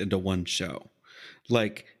segments into one show?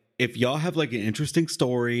 Like if y'all have like an interesting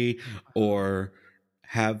story or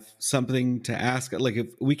have something to ask, like if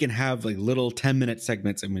we can have like little 10-minute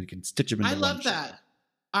segments and we can stitch them into one show. I love that.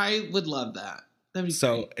 I would love that. That'd be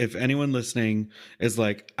so great. If anyone listening is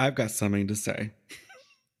like, I've got something to say.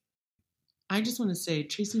 I just want to say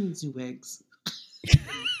Tracy needs new wigs.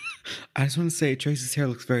 I just want to say Tracy's hair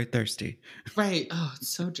looks very thirsty. Right. Oh, it's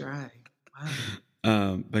so dry.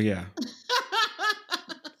 Wow. But yeah.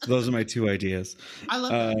 Those are my two ideas. I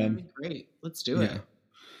love that. That'd be great. Let's do it.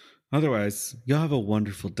 Otherwise, y'all have a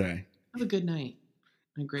wonderful day. Have a good night.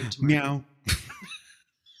 And a great tomorrow. Meow.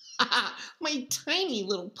 My tiny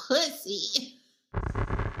little pussy.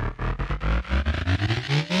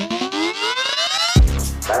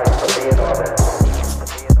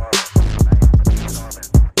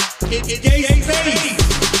 It's gay,